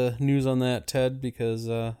for the news on that, Ted, because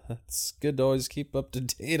it's good to always keep up to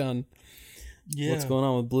date on what's going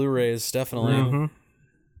on with Blu-rays, definitely. Mm-hmm.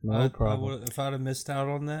 No problem. If I'd have missed out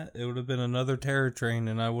on that, it would have been another Terror Train,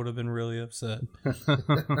 and I would have been really upset.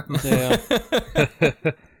 Yeah.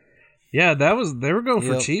 Yeah, they were going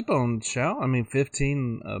for cheap on Shout. I mean,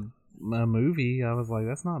 15 a movie. I was like,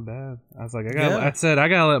 that's not bad. I was like, I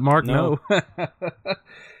gotta let Mark know,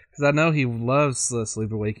 because I know he loves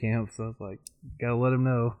Sleepaway Camp. So I was like, gotta let him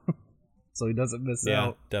know so he doesn't miss out.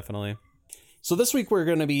 Yeah, definitely. So this week we're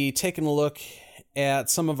going to be taking a look at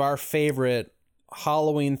some of our favorite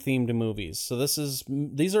Halloween themed movies. So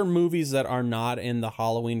these are movies that are not in the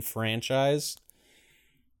Halloween franchise,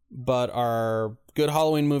 but are good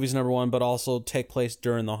Halloween movies, number one, but also take place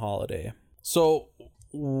during the holiday. So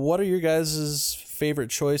what are your guys' favorite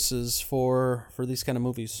choices for these kind of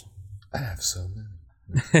movies? I have so many.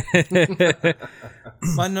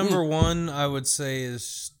 My number one, I would say,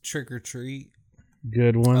 is Trick or Treat.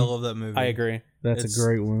 Good one. I love that movie. I agree. That's a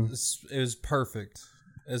great one. It was perfect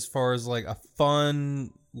as far as like a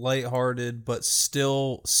fun, lighthearted, but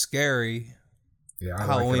still scary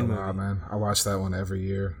Halloween movie. Lot, man. I watch that one every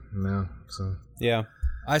year now. So yeah,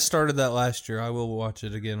 I started that last year. I will watch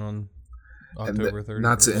it again on October 31st.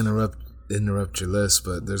 Not to interrupt your list,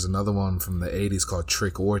 but there's another one from the 80s called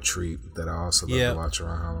Trick or Treat that I also love to watch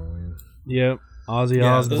around Halloween. Yep. Ozzy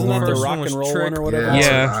Osbourne. Isn't that the rock and roll one or whatever?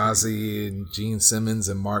 Yeah. Ozzy and Gene Simmons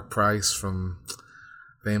and Mark Price from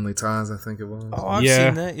Family Ties, I think it was. Oh, I've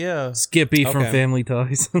seen that. Yeah, Skippy from Family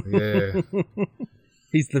Ties. Yeah,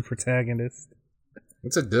 he's the protagonist.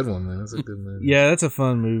 It's a good one, man. It's a good movie. Yeah, that's a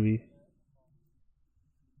fun movie.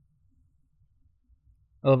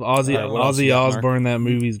 I love Ozzy Osbourne. That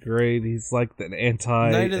movie's great. He's like the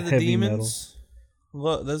anti Night of the heavy Demons.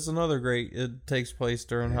 Look, that's another great. It takes place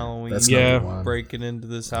during Halloween. Yeah, breaking into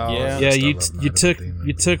this house. Yeah,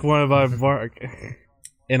 you took one of our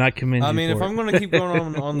and I commend you. I mean, if I'm going to keep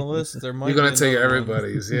going on the list, there might. You're going to take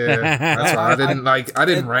everybody's. Yeah, that's why I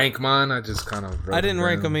didn't rank mine. I just kind of. I didn't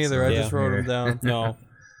rank them either. I just wrote them down. No,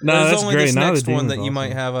 there's only great. this next one that you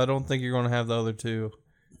might have. I don't think you're going to have the other two.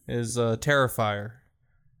 Is Terrifier.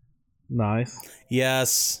 Nice.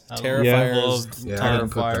 Yes, Terrifier.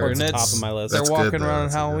 Terrifier. And it's top of my list. They're walking around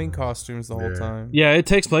in Halloween costumes the whole time. Yeah, it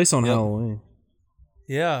takes place on Halloween.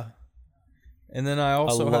 Yeah. And then I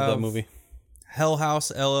also love that movie. Hell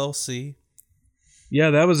House LLC.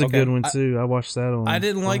 Yeah, that was a good one too. I watched that one. I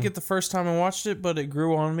didn't like it the first time I watched it, but it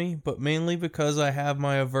grew on me. But mainly because I have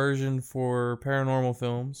my aversion for paranormal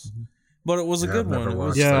films. But it was a good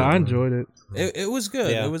one. I enjoyed it. It was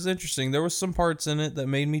good. Yeah. It was interesting. There was some parts in it that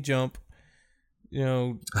made me jump. You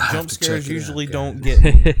know, jump scares usually don't get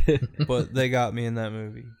me, but they got me in that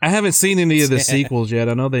movie. I haven't seen any of the sequels yet.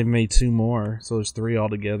 I know they've made 2 more, so there's 3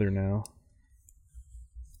 altogether now.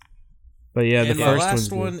 But yeah, the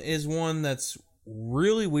last one is one that's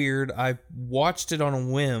really weird. I watched it on a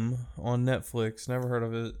whim on Netflix. Never heard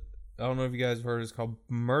of it. I don't know if you guys have heard. It's called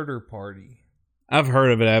Murder Party. I've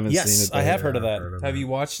heard of it. I haven't seen it. Yes, I have heard of that. Have you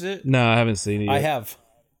watched it? No, I haven't seen it yet. I have.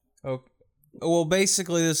 Okay. Well,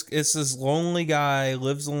 basically, it's this lonely guy,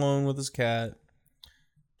 lives alone with his cat,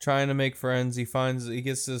 trying to make friends. He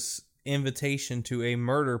gets this invitation to a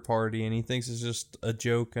murder party, and he thinks it's just a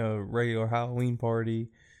joke, a regular Halloween party.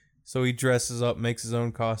 So he dresses up, makes his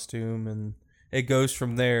own costume, and it goes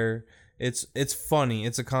from there. It's funny.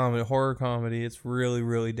 It's a comedy, horror comedy. It's really,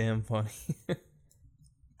 really damn funny.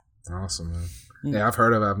 Awesome, man. Yeah, I've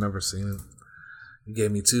heard of it. I've never seen it. You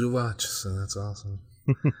gave me 2 to watch, so that's awesome.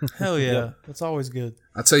 Hell yeah. That's always good.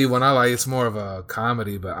 I tell you one I like, it's more of a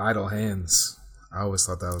comedy, but Idle Hands. I always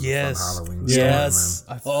thought that was a fun Halloween story, man.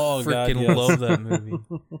 I freaking love that movie.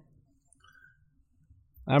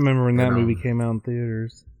 I remember when that movie came out in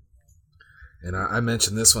theaters. And I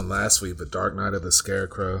mentioned this one last week, but Dark Knight of the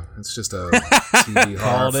Scarecrow. It's just a TV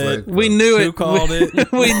horror flick. We knew it. Who called it?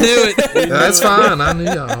 We knew it. That's fine. I knew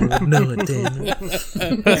y'all would know it, damn it.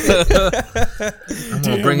 I'm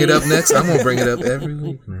going to bring it up next. I'm going to bring it up every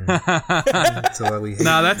week, man. That's a good movie.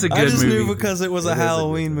 I just knew because it was a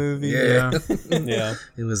Halloween movie. Yeah. Yeah.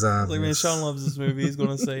 It was obvious. Like, man, Sean loves this movie. He's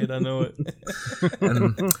going to say it. I know it.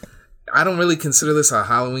 And I don't really consider this a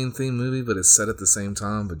Halloween themed movie, but it's set at the same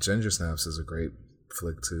time. But Ginger Snaps is a great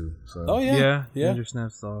flick too. So yeah. Ginger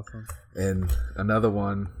Snaps is awesome. And another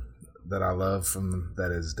one that I love from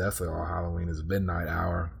that is definitely all Halloween is Midnight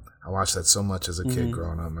Hour. I watched that so much as a kid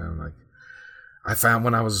growing up, man. Like I found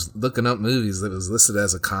when I was looking up movies that was listed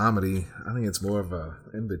as a comedy. I think it's more of a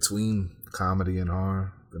in between comedy and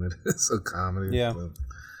horror than it is a comedy. Yeah. But,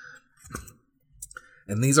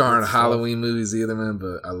 and these aren't Halloween movies either, man,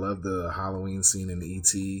 but I love the Halloween scene in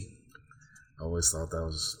E.T. I always thought that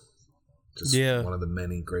was just one of the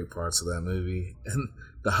many great parts of that movie. And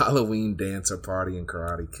the Halloween dancer party in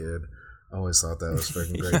Karate Kid. I always thought that was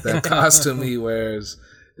freaking great. That costume he wears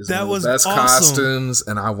is one of the best costumes,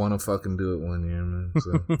 and I want to fucking do it one year, man.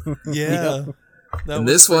 So. Yeah. And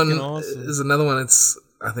this one is another one that's,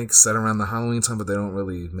 I think, set around the Halloween time, but they don't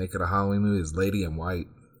really make it a Halloween movie. It's Lady in White.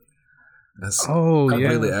 That's a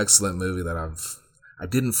really excellent movie that I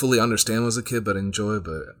didn't fully understand as a kid, but enjoy,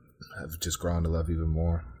 but I've just grown to love even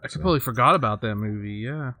more. I completely forgot about that movie.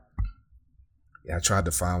 Yeah, I tried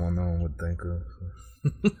to find one no one would think of.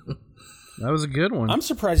 That was a good one. I'm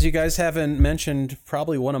surprised you guys haven't mentioned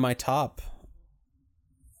probably one of my top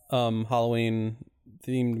Halloween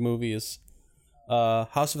themed movies,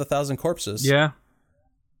 House of a Thousand Corpses. Yeah,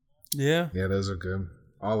 those are good.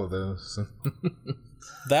 All of those.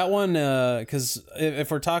 That one, because if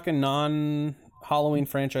we're talking non-Halloween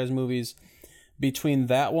franchise movies, between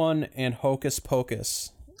that one and Hocus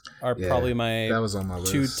Pocus are probably my, that was on my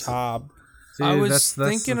two list. top. See, I was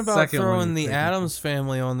thinking about throwing the Addams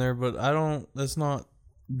Family on there, but I don't. That's not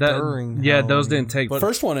during. Yeah, Halloween. those didn't take. But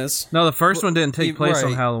first one is the first one didn't take place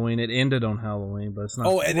on Halloween. It ended on Halloween, but it's not.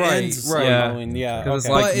 Oh, it ends on Halloween. Yeah, because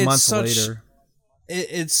it's like months later.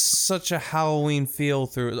 It's such a Halloween feel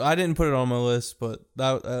through it. I didn't put it on my list, but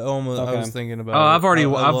I was thinking about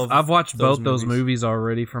it. I've watched both those movies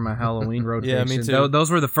already for my Halloween rotation. Yeah, me too. Those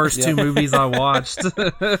were the first 2 movies I watched.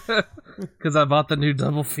 because I bought the new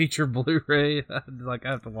double feature Blu-ray. I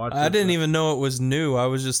have to watch it. I didn't even know it was new. I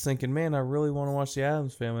was just thinking, man, I really want to watch The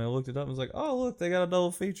Addams Family. I looked it up and was like, oh, look, they got a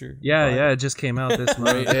double feature. Yeah, it just came out this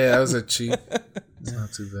month. Yeah, that was a cheap. It's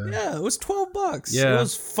not too bad. Yeah, it was $12. Yeah. It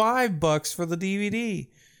was $5 for the DVD.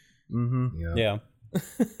 Mm-hmm. Yeah.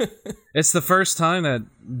 It's the first time that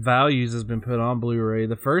Values has been put on Blu-ray.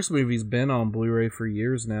 The first movie's been on Blu-ray for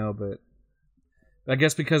years now, but I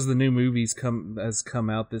guess because the new movies has come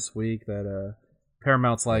out this week that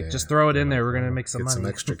Paramount's like, just throw it in there. We're gonna make some money. Some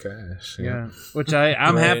extra cash. Yeah, which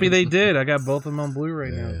I'm happy they did. I got both of them on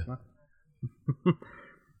Blu-ray now.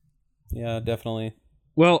 Yeah, definitely.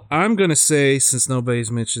 Well, I'm gonna say, since nobody's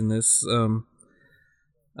mentioned this, I'm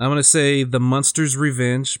gonna say The Munsters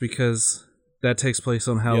Revenge because that takes place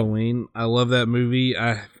on Halloween. Yep. I love that movie.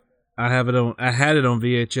 I had it on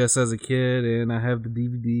VHS as a kid, and I have the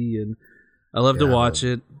DVD, and I love to watch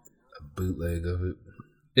it. A bootleg of it.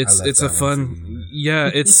 It's a fun.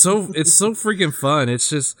 Yeah, it's so freaking fun.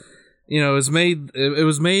 It's just, it was a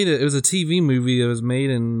TV movie that was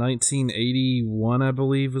made in 1981, I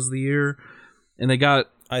believe was the year, and they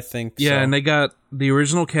got. I think so. And they got the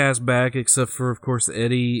original cast back, except for, of course,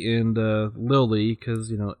 Eddie and Lily, because,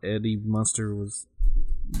 Eddie Munster was,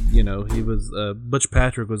 he was, Butch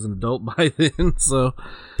Patrick was an adult by then, so,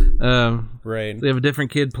 right. They have a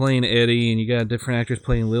different kid playing Eddie, and you got different actors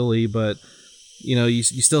playing Lily, but, you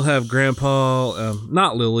still have Grandpa,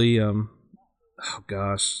 not Lily,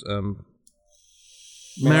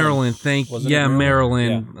 Marilyn,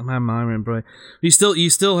 Marilyn. Yeah. My mind, bro. You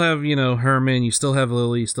still have Herman. You still have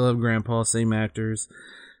Lily. You still have Grandpa. Same actors,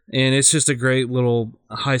 and it's just a great little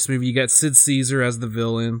heist movie. You got Sid Caesar as the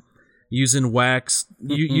villain, using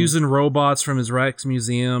using robots from his wax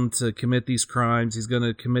museum to commit these crimes. He's going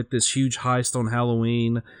to commit this huge heist on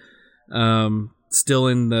Halloween,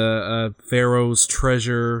 stealing the Pharaoh's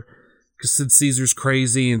treasure. Because Sid Caesar's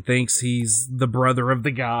crazy and thinks he's the brother of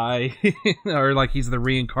the guy, or like he's the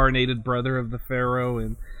reincarnated brother of the pharaoh,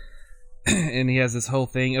 and he has this whole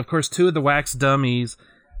thing. Of course, two of the wax dummies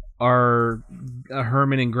are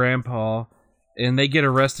Herman and Grandpa, and they get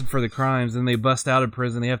arrested for the crimes, and they bust out of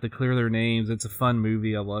prison. They have to clear their names. It's a fun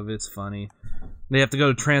movie. I love it. It's funny. They have to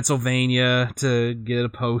go to Transylvania to get a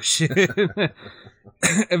potion.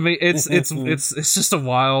 I mean, it's just a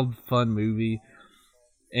wild, fun movie.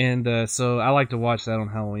 And so I like to watch that on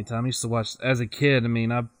Halloween time. I used to watch as a kid. I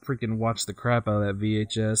mean, I freaking watched the crap out of that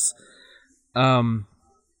VHS.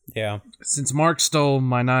 Yeah. Since Mark stole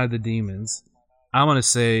my Night of the Demons, I'm gonna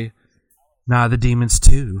say Night of the Demons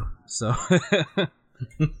 2. So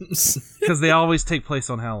because they always take place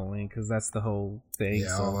on Halloween, because that's the whole thing.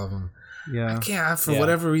 Yeah, so. all of them. Yeah. I can't. For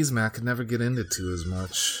whatever reason, man, I could never get into 2 as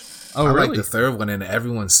much. Oh, I really? like the third one, and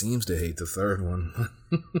everyone seems to hate the third one.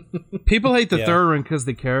 People hate the third one because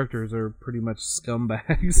the characters are pretty much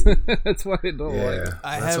scumbags. That's why I don't like it.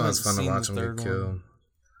 That's why it's fun to watch them get killed.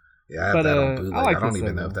 Yeah, I have that on bootleg. I don't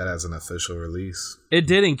even know if that has an official release. It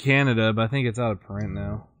did in Canada, but I think it's out of print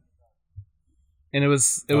now. And it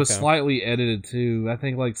was slightly edited too. I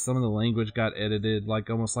think like some of the language got edited, like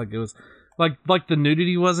almost like it was like the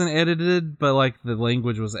nudity wasn't edited, but like the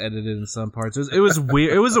language was edited in some parts. It was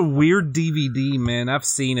weird. It was a weird DVD, man. I've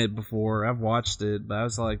seen it before. I've watched it, but I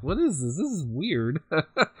was like, what is this? This is weird. I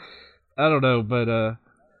don't know, but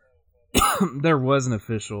there was an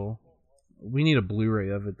official. We need a Blu-ray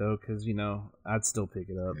of it though, because I'd still pick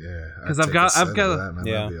it up. Yeah, because I've got that, man.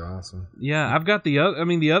 That'd be awesome. Yeah, I've got the other. I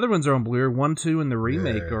mean, the other ones are on Blu-ray. 1, 2, and the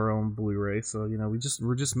remake are on Blu-ray. So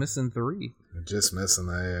we're just missing 3. We're just missing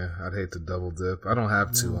that. Yeah, I'd hate to double dip. I don't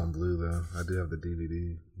have 2 on Blu though. I do have the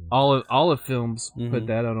DVD. Olive Films put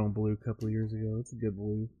that out on Blu a couple of years ago. It's a good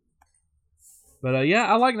Blu. But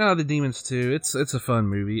I like Night of the Demons too. It's a fun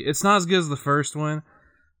movie. It's not as good as the first one,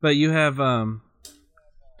 but you have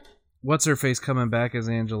what's her face coming back as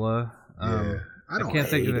Angela. I can't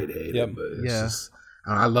think of it. But it's just,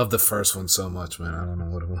 I love the first one so much, man. I don't know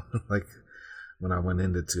what it was. Like when I went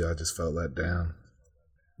into 2, I just felt let down.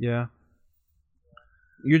 Yeah.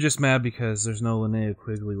 You're just mad because there's no Linnea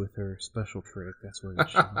Quigley with her special trick. That's what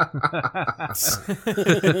it's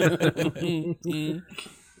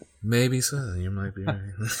Maybe so. You might be right.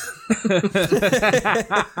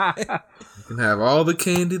 You can have all the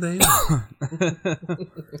candy they want.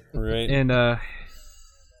 Right. And,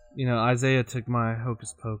 Isaiah took my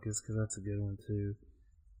Hocus Pocus because that's a good one too.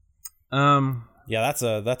 Yeah, that's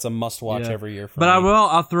a must watch every year. But me.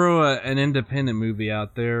 I'll throw an independent movie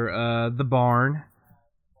out there. The Barn.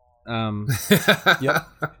 Yep.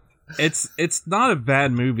 It's not a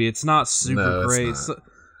bad movie. It's not super great.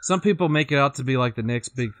 Some people make it out to be like the next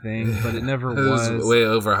big thing, but it never was. It was way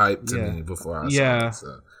overhyped to me before I saw it.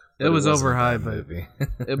 So. It was overhyped,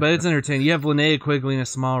 but it's entertaining. You have Linnea Quigley in a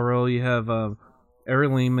small role. You have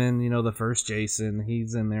Eric Lehman, the first Jason.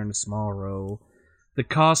 He's in there in a small role. The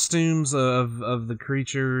costumes of the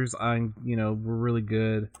creatures, were really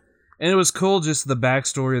good. And it was cool, just the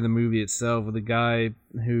backstory of the movie itself. With the guy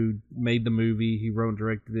who made the movie, he wrote and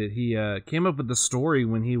directed it. He came up with the story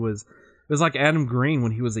when it was like Adam Green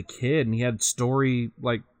when he was a kid, and he had story,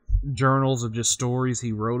 like, journals of just stories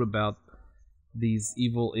he wrote about these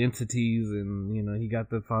evil entities, and he got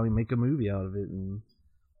to finally make a movie out of it. And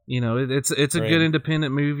it's a good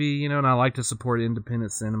independent movie, and I like to support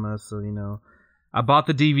independent cinema, so I bought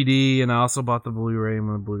the DVD and I also bought the Blu-ray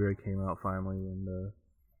when the Blu-ray came out finally. And of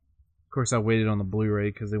course I waited on the Blu-ray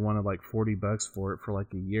because they wanted like $40 for it for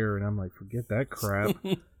like a year, and I'm like, forget that crap.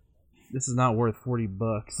 This is not worth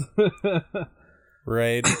 $40.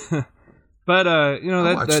 Right. But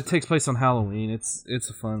that takes place on Halloween. It's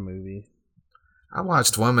a fun movie. I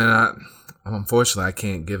watched one, man. Unfortunately, I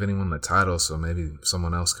can't give anyone the title, so maybe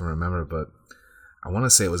someone else can remember. But I want to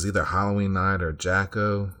say it was either Halloween Night or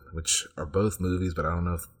Jacko, which are both movies, but I don't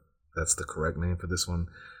know if that's the correct name for this one.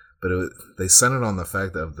 But they centered on the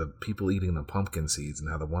fact of the people eating the pumpkin seeds and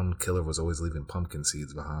how the one killer was always leaving pumpkin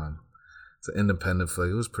seeds behind. It's an independent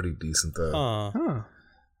flick. It was pretty decent, though. Huh.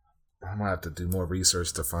 I might have to do more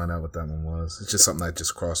research to find out what that one was. It's just something that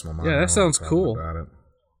just crossed my mind. Yeah, that sounds cool. About it.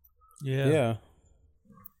 Yeah.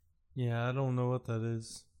 Yeah, I don't know what that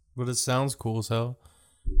is, but it sounds cool as hell.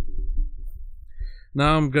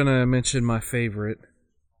 Now I'm going to mention my favorite,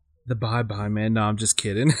 The Bye-Bye Man. No, I'm just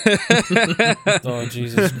kidding. Oh,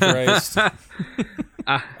 Jesus Christ.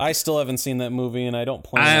 I still haven't seen that movie, and I don't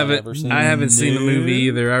plan on ever seeing it. I haven't seen the movie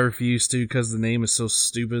either. I refuse to because the name is so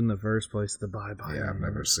stupid in the first place, The Bye-Bye Man. I've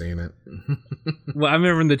never seen it. Well, I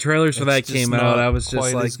remember when the trailers for that came out, I was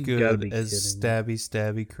just like, as good you gotta be as kidding.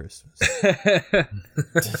 Stabby Christmas.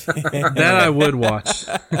 That I would watch.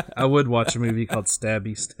 I would watch a movie called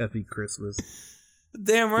Stabby Christmas.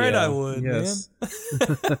 Damn right I would, yes.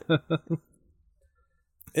 man.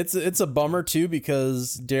 It's a bummer too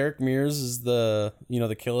because Derek Mears is the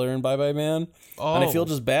killer in Bye Bye Man, and I feel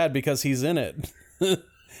just bad because he's in it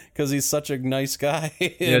because he's such a nice guy.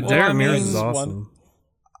 Yeah, Derek Mears is awesome.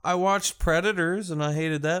 I watched Predators and I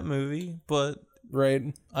hated that movie, but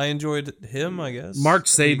I enjoyed him, I guess. Mark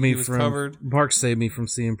saved me from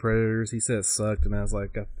seeing Predators. He said it sucked, and I was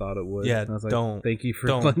like, I thought it would. Yeah, and I was like, don't. Thank you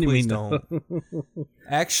for letting me know. Don't.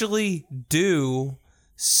 Actually,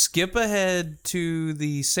 skip ahead to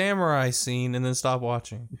the samurai scene and then stop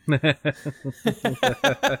watching. Because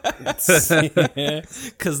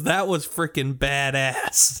that was freaking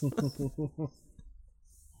badass.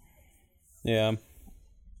 Yeah.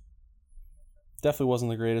 Definitely wasn't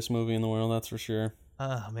the greatest movie in the world, that's for sure.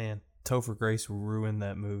 Man. Topher Grace ruined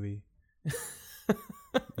that movie.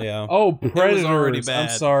 Yeah. Oh, Predators. It was already bad.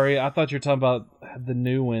 I'm sorry. I thought you were talking about the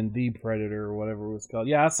new one, The Predator, or whatever it was called.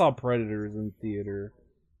 Yeah, I saw Predators in theater,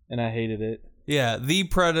 and I hated it. Yeah, The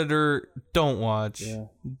Predator, don't watch. Yeah.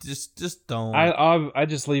 Just don't. I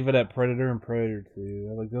just leave it at Predator and Predator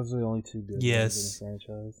 2. Like, those are the only two good ones in the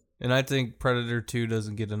franchise. And I think Predator 2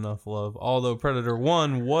 doesn't get enough love, although Predator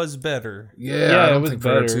 1 was better. Yeah, I don't think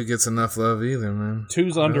Predator 2 gets enough love either, man.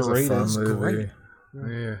 2's underrated. It's great.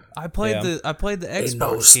 Yeah. I played the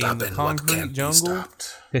Xbox game, The Concrete Jungle.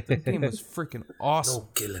 That game was freaking awesome. No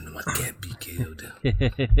killing what can't be killed. Love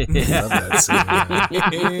that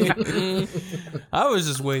scene. I was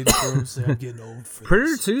just waiting for him to say, I'm getting old for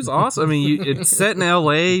Predator this. 2's awesome. I mean, it's set in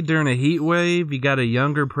LA during a heat wave. You got a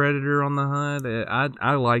younger Predator on the hunt.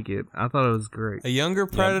 I like it. I thought it was great. A younger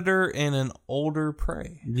Predator and an older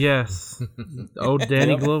prey. Yes.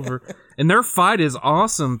 Danny Glover. And their fight is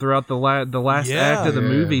awesome throughout the last act of the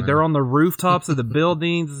movie. Man. They're on the rooftops of the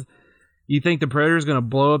buildings. You think the Predator's going to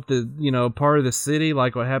blow up the part of the city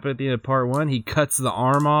like what happened at the end of part 1? He cuts the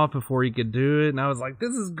arm off before he could do it, and I was like,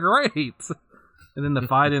 this is great. And then the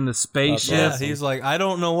fight in the spaceship. Yeah, he's like, I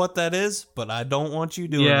don't know what that is, but I don't want you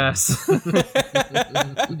doing it. Yes.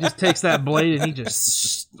 He just takes that blade and he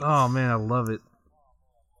just... Oh, man, I love it.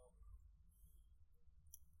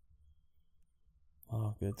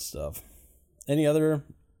 Oh, good stuff. Any other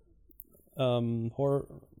horror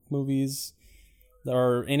movies,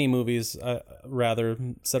 or any movies, rather,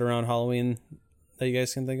 set around Halloween that you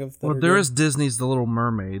guys can think of? Well, there is Disney's The Little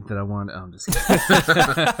Mermaid that I want. I'm just kidding.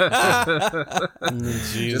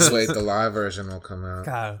 Just wait, the live version will come out.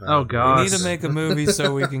 God. Oh, gosh. We need to make a movie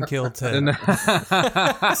so we can kill Ted.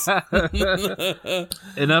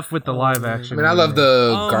 Enough with the live action. I mean, I love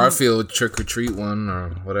the Garfield Trick or Treat one,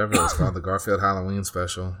 or whatever it's called, the Garfield Halloween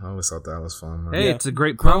special. I always thought that was fun. Hey, it's a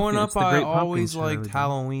great pumpkin. Growing up, I always liked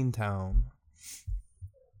Halloween Town.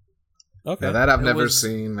 Okay. Now that I've never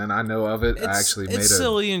seen, and I know of it. I actually made it's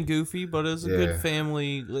silly and goofy, but it's a good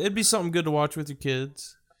family. It'd be something good to watch with your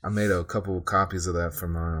kids. I made a couple of copies of that for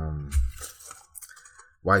my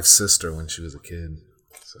wife's sister when she was a kid.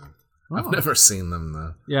 So I've never seen them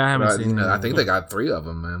though. Yeah, I haven't seen them. I think they got 3 of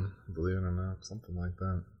them, man. Believe it or not, something like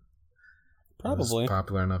that. Probably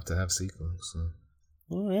popular enough to have sequels. So.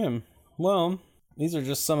 All right. Well, these are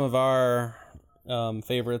just some of our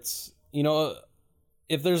favorites. You know,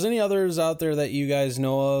 if there's any others out there that you guys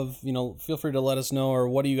know of, you know, feel free to let us know. Or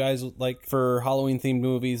what do you guys like for Halloween-themed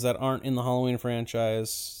movies that aren't in the Halloween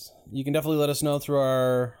franchise? You can definitely let us know through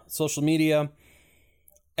our social media.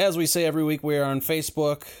 As we say every week, we are on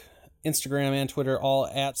Facebook, Instagram, and Twitter, all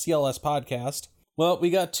at CLS Podcast. Well, we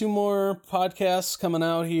got 2 more podcasts coming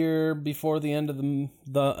out here before the end of the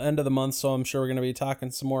end of the month, so I'm sure we're going to be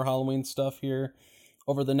talking some more Halloween stuff here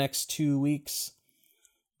over the next 2 weeks.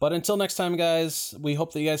 But until next time, guys, we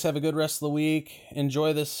hope that you guys have a good rest of the week.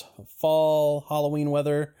 Enjoy this fall Halloween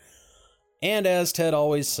weather. And as Ted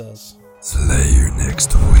always says, slay you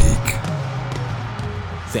next week.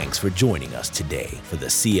 Thanks for joining us today for the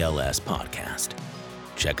CLS Podcast.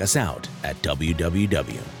 Check us out at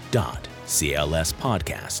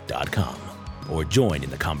www.clspodcast.com or join in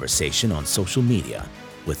the conversation on social media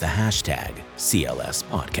with the hashtag CLS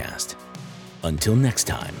Podcast. Until next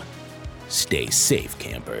time, stay safe,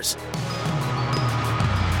 campers.